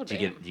that one. Oh, Did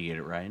damn. you get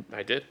it right?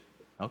 I did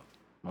Oh,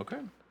 okay.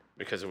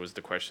 because it was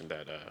the question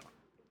that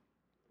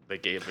they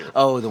gave me.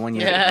 Oh, the one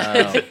you.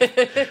 Yeah.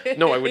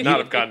 No, I would not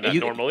have gotten that you-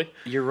 normally.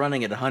 You're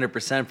running at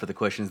 100% for the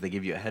questions they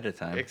give you ahead of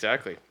time.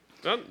 Exactly.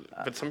 Well,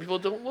 but some people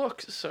don't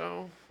look,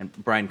 so And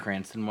Bryan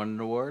Cranston won an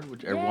award,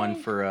 or won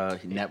Yay. for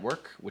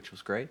Network, which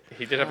was great.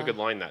 he did have a good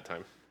line that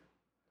time.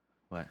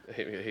 What?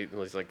 He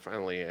was like,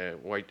 finally, a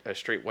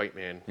straight white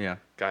man Yeah,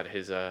 got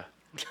his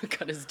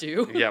Got his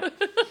due. Yep.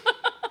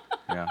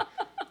 yeah.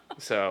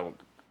 So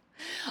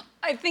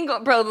I think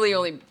probably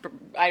only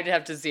I'd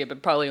have to see it,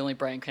 but probably only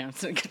Bryan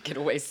Cranston could get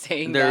away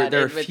saying There that.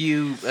 are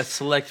a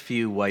select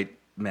few white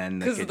men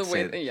that because could of the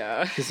say way.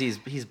 Yeah. because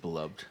he's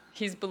beloved.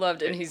 He's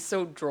beloved and he's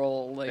so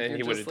droll. Like, and you're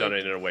he would just have done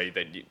like, it in a way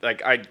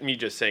that me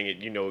just saying it,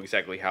 you know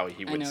exactly how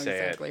he I would know say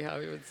exactly how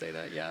he would say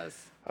that.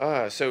 Yes.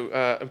 it.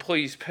 So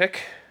employees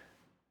pick.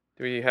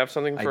 Do we have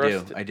something for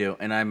us? I do,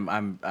 and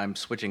I'm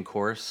switching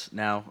course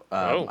now.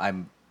 Oh.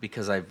 I'm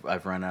because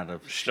I've run out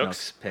of Schnooks.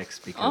 Schnooks picks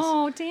because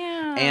Oh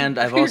damn. And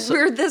I've also-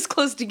 we're this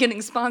close to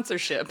getting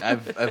sponsorship.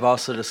 I've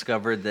also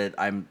discovered that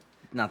I'm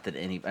not that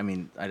any. I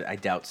mean, I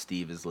doubt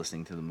Steve is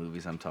listening to the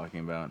movies I'm talking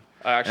about. And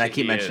Actually, I keep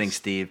he mentioning is.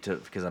 Steve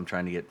because I'm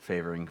trying to get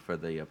favoring for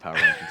the Power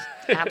Rankings.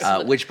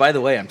 Absolutely. Which, by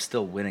the way, I'm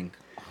still winning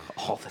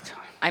all the time.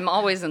 I'm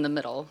always in the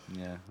middle.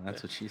 Yeah,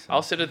 that's what she said.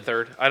 I'll sit at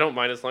third. I don't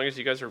mind as long as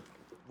you guys are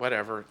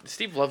whatever.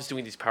 Steve loves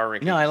doing these power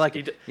rankings. No, I like he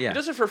it. d- Yeah. He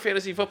does it for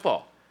fantasy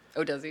football.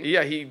 Oh, does he?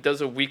 Yeah, he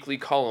does a weekly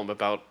column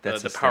about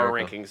That's the power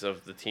hysterical. rankings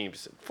of the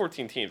teams,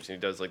 14 teams, and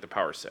he does like the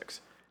power six.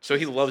 So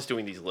he loves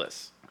doing these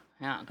lists.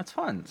 Yeah. That's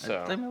fun.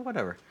 So- I mean,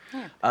 whatever.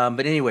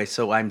 But anyway,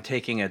 so I'm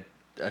taking a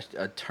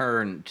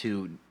turn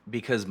to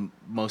because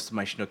most of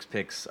my Schnooks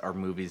picks are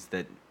movies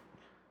that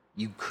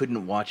you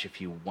couldn't watch if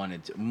you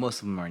wanted to.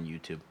 Most of them are on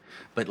YouTube,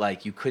 but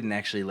like you couldn't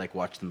actually like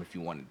watch them if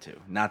you wanted to.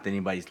 Not that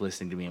anybody's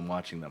listening to me and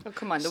watching them. Oh,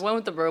 come on. The one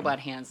with the robot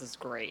hands is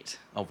great.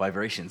 Oh,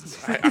 Vibrations is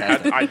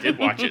fantastic. I did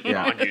watch it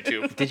Yeah. on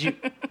YouTube.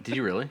 Did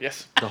you really?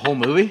 Yes. The whole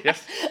movie?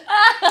 Yes.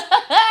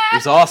 It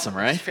was awesome,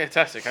 right?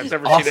 Fantastic. I've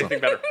never Awesome. seen anything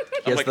better.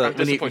 He, I'm has like, I'm when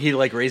disappointed. he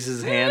like raises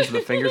his hands and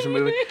the fingers are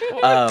moving.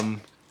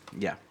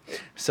 Yeah.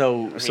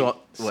 So I mean, so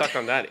what? suck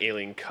on that,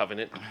 Alien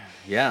Covenant.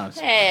 Yeah, it's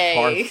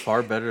Hey.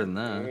 far better than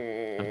that.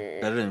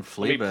 Better than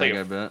Let me play Fleabag, a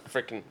I bet.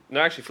 Frickin' no,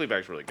 actually,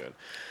 Fleabag's really good.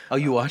 Oh,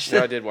 you watched it?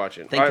 Yeah, I did watch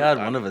it. Thank God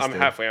I'm, one of us I'm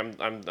did. halfway.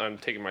 I'm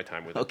taking my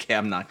time with it. Okay,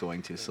 I'm not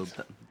going to. So,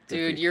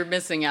 Dude, you're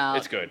missing out.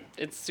 It's good.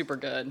 It's super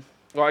good.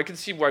 Well, I can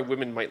see why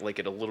women might like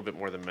it a little bit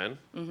more than men.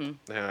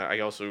 Mm-hmm. I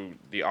also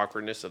the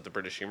awkwardness of the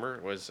British humor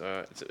was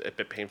it's a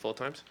bit painful at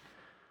times.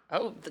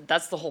 Oh,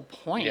 that's the whole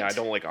point. Yeah, I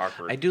don't like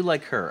awkward. I do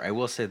like her. I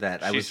will say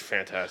that. She's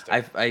fantastic.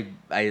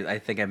 I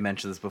think I've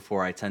mentioned this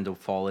before. I tend to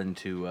fall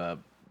into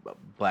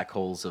black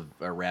holes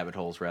rabbit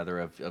holes rather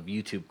of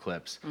YouTube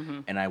clips,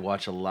 and I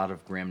watch a lot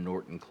of Graham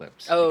Norton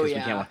clips. Oh,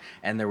 because yeah.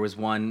 And there was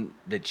one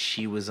that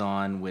she was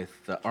on with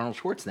Arnold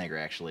Schwarzenegger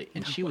actually,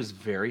 and she was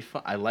very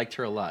fun. I liked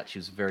her a lot. She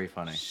was very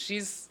funny.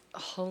 She's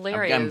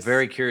hilarious. I'm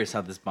very curious how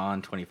this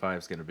Bond 25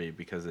 is going to be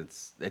because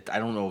I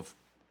don't know if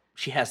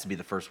she has to be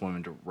the first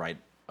woman to write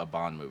a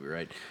Bond movie,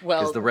 right? Well,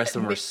 because the rest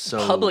of them are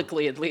so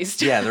publicly, at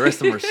least. yeah, the rest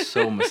of them are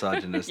so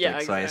misogynistic. Yeah,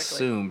 So I exactly.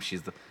 assume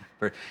she's the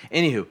first.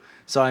 Anywho,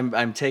 so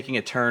I'm taking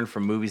a turn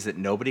from movies that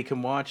nobody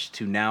can watch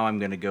to now I'm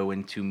going to go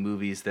into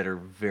movies that are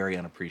very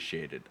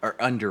unappreciated or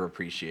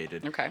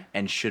underappreciated. Okay.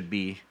 And should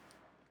be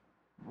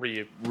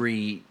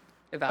reevaluated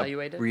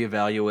Evaluated.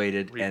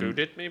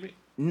 Rebooted, maybe.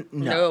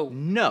 No.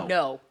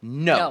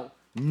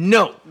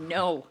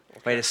 No.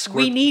 If I had a squirt,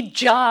 We need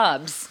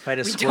jobs. if I had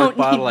a We squirt don't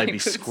bottle, need I'd be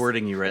news.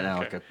 squirting you right now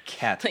like a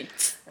cat. Like,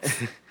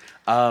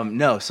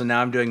 No, so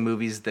now I'm doing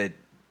movies that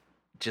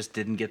just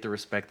didn't get the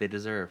respect they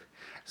deserve.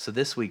 So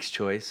this week's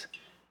choice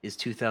is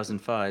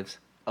 2005's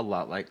A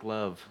Lot Like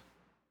Love,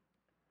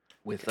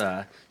 with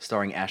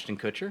starring Ashton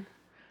Kutcher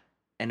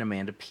and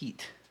Amanda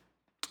Peet.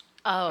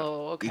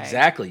 oh, okay.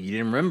 Exactly, you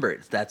didn't remember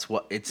it.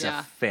 It's Yeah.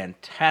 a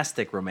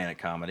fantastic romantic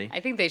comedy. I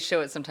think they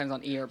show it sometimes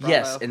on E or Bravo.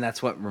 Yes, and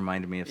that's what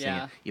reminded me of seeing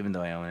Yeah. it, even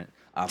though I own it.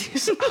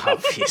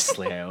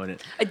 Obviously, I own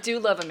it. I do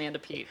love Amanda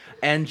Peet.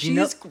 And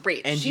She's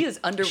great. She is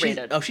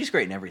underrated. She's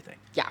great in everything.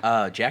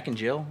 Yeah. Jack and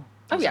Jill.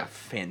 Oh, was yeah. a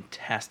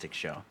fantastic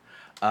show.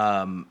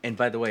 And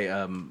by the way,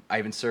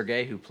 Ivan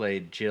Sergey, who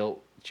played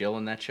Jill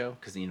in that show,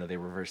 because they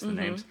reversed the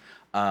names,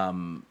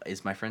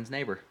 is my friend's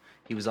neighbor.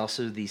 He was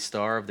also the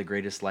star of the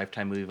greatest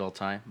Lifetime movie of all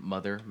time,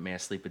 Mother, May I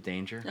Sleep with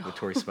Danger, with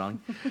Tori Spelling.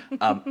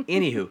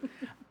 Anywho,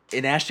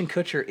 and Ashton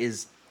Kutcher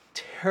is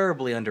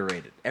terribly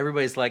underrated.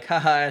 Everybody's like,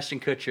 haha, Ashton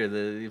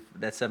Kutcher,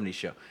 that 70s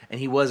show. And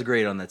he was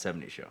great on that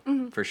 70s show,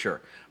 for sure.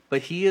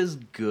 But he is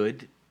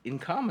good in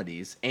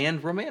comedies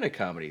and romantic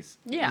comedies.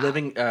 Yeah.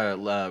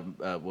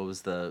 What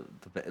was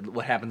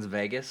What Happens in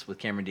Vegas with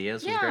Cameron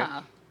Diaz was great.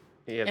 Yeah.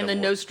 Yeah, And the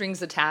No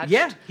Strings Attached.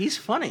 Yeah, he's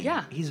funny.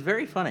 Yeah. He's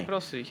very funny. What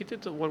else did he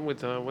did? The one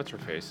with what's her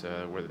face?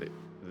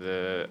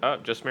 Where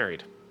Just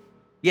Married.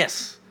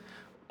 Yes.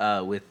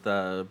 With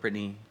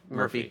Brittany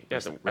Murphy. Yeah,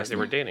 as they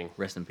were dating.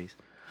 Rest in peace.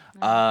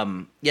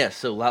 So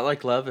A Lot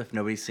Like Love, if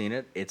nobody's seen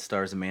it, it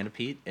stars Amanda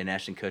Peet and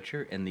Ashton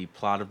Kutcher, and the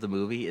plot of the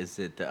movie is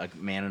that a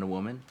man and a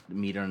woman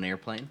meet on an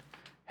airplane,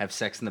 have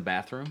sex in the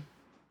bathroom,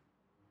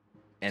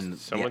 and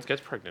Someone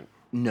gets pregnant.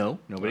 No,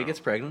 nobody gets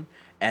pregnant,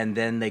 and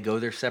then they go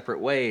their separate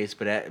ways.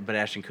 But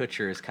Ashton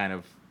Kutcher is kind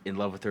of in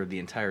love with her the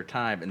entire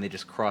time, and they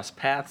just cross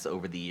paths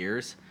over the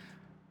years.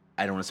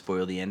 I don't want to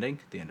spoil the ending.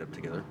 They end up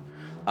together.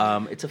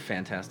 It's a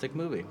fantastic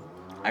movie.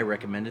 I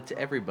recommend it to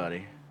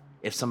everybody.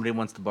 If somebody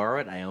wants to borrow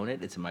it, I own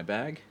it. It's in my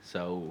bag.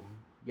 So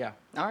yeah,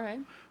 All right.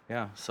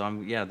 yeah. So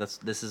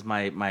this is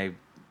my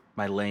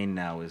lane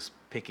now is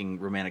picking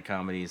romantic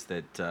comedies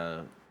that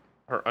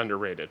Or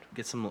underrated.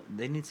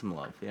 they need some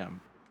love. Yeah.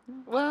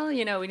 Well,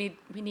 we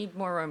need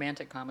more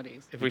romantic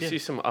comedies. If we see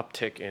some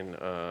uptick in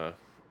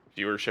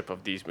viewership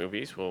of these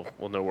movies, we'll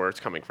know where it's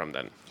coming from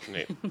then.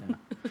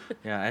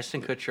 Yeah,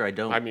 Ashton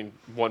Kutcher, I mean,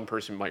 one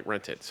person might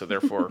rent it, so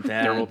therefore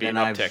there will be an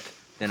uptick.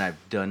 Then I've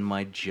done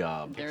my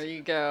job. There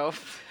you go.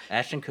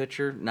 Ashton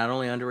Kutcher, not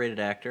only underrated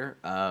actor,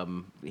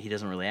 he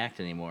doesn't really act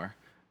anymore,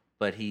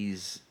 but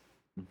he's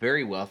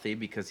very wealthy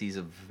because he's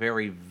a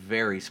very,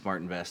 very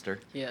smart investor.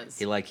 He is.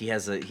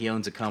 He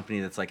owns a company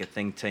that's like a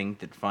think tank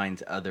that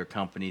finds other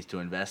companies to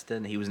invest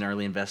in. He was an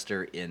early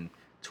investor in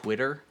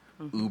Twitter,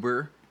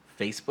 Uber,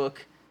 Facebook.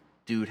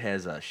 Dude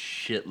has a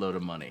shitload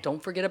of money.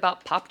 Don't forget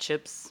about Pop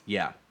Chips.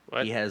 Yeah.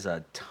 What? He has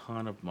a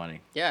ton of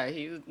money. Yeah,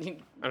 he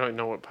I don't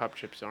know what pop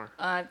chips are.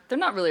 they're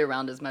not really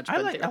around as much.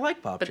 I But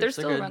like Pop But Chips. they're They're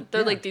still good. around.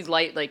 They're Yeah. like these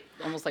light, like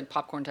almost like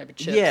popcorn type of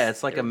chips. Yeah,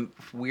 it's like They're- a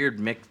weird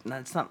mix. No,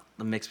 it's not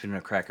a mix between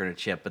a cracker and a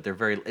chip, but they're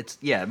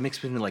a mix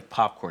between like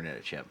popcorn and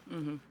a chip.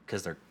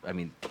 Because it's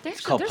Actually,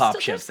 called they're Pop still-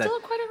 they're Chips. still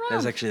quite That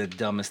was around. actually the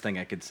dumbest thing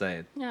I could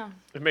say. Yeah.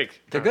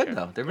 They're good,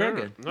 though. They're very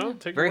good. No,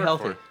 take Very your word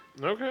for healthy. it.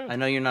 Okay. I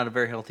know you're not a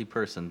very healthy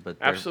person, but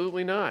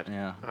Absolutely not.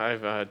 Yeah.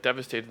 I've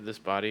devastated this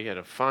body at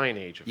a fine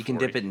age of you can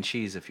 40. dip it in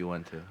cheese if you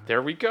want to.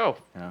 There we go.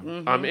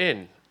 Yeah. I'm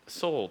in.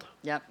 Sold.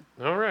 Yep.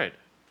 All right.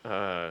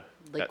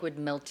 Liquid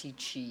melty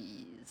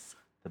cheese.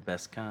 The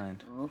best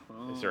kind.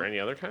 Is there any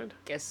other kind?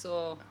 Guess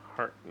so.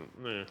 Heart.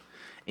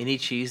 Any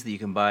cheese that you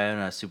can buy on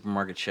a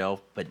supermarket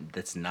shelf, but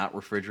that's not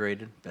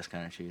refrigerated, best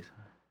kind of cheese.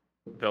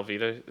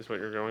 Velveeta is what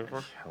you're going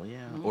for? Hell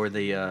yeah. Or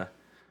the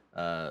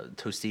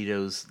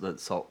Tostitos,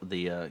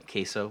 the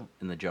queso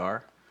in the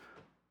jar.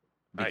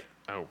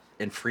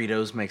 And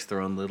Fritos makes their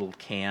own little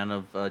can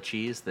of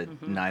cheese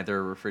that neither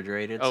are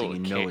refrigerated, so you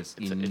know it's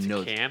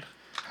a can.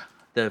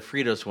 The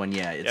Fritos one,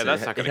 yeah.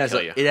 That's not gonna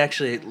kill you. It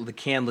actually, the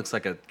can looks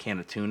like a can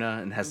of tuna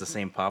and has the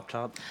same pop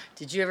top.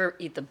 Did you ever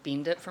eat the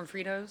bean dip from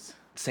Fritos?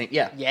 Same,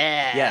 yeah.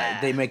 Yeah.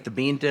 Yeah, they make the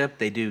bean dip,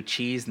 they do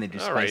cheese, and they do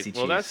All right. spicy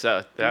Well, cheese.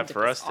 that's that dip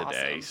for is us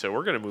today. awesome. So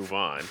we're gonna move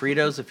on.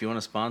 Fritos, if you want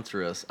to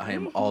sponsor us, I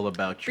am all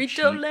about your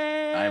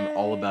Frito-Lay. I am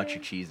all about your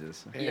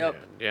cheeses. Yep.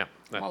 And, yeah.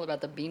 I'm all about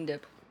the bean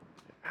dip.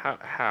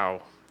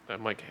 How?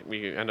 Mike,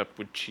 we end up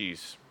with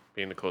cheese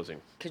being the closing.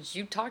 Because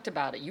you talked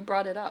about it. You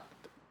brought it up.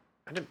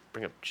 I didn't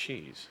bring up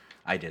cheese.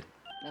 I did.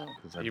 No.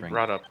 'Cause I You bring-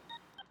 brought up.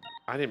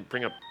 I didn't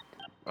bring up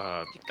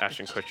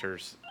Ashton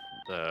Kutcher's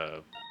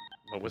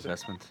what was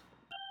investments. it?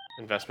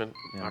 Investment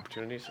Yeah.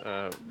 opportunities.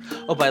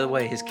 Oh, by the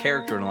way, his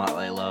character in A Lot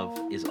I Love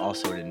is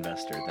also an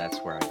investor. That's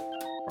where I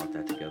brought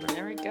that together.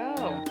 There we go.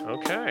 Yeah.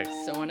 Okay.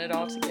 Sewing it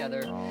all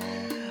together.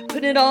 Oh.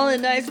 Putting it all in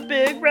a nice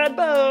big red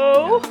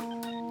bow.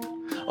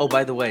 Oh,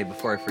 by the way,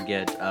 before I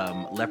forget,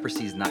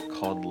 leprosy is not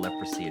called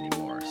leprosy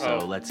anymore. So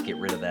Oh. let's get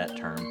rid of that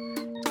term.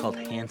 It's called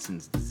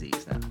Hansen's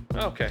disease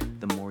now. Okay.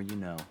 The more you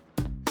know.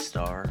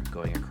 Star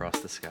going across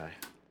the sky.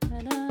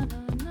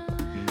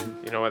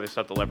 You know why they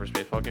stopped the Lepers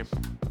baseball game?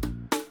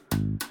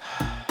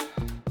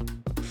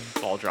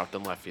 Ball dropped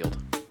in left field.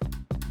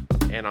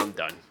 And I'm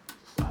done.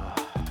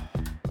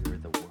 You're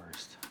the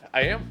worst.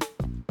 I am.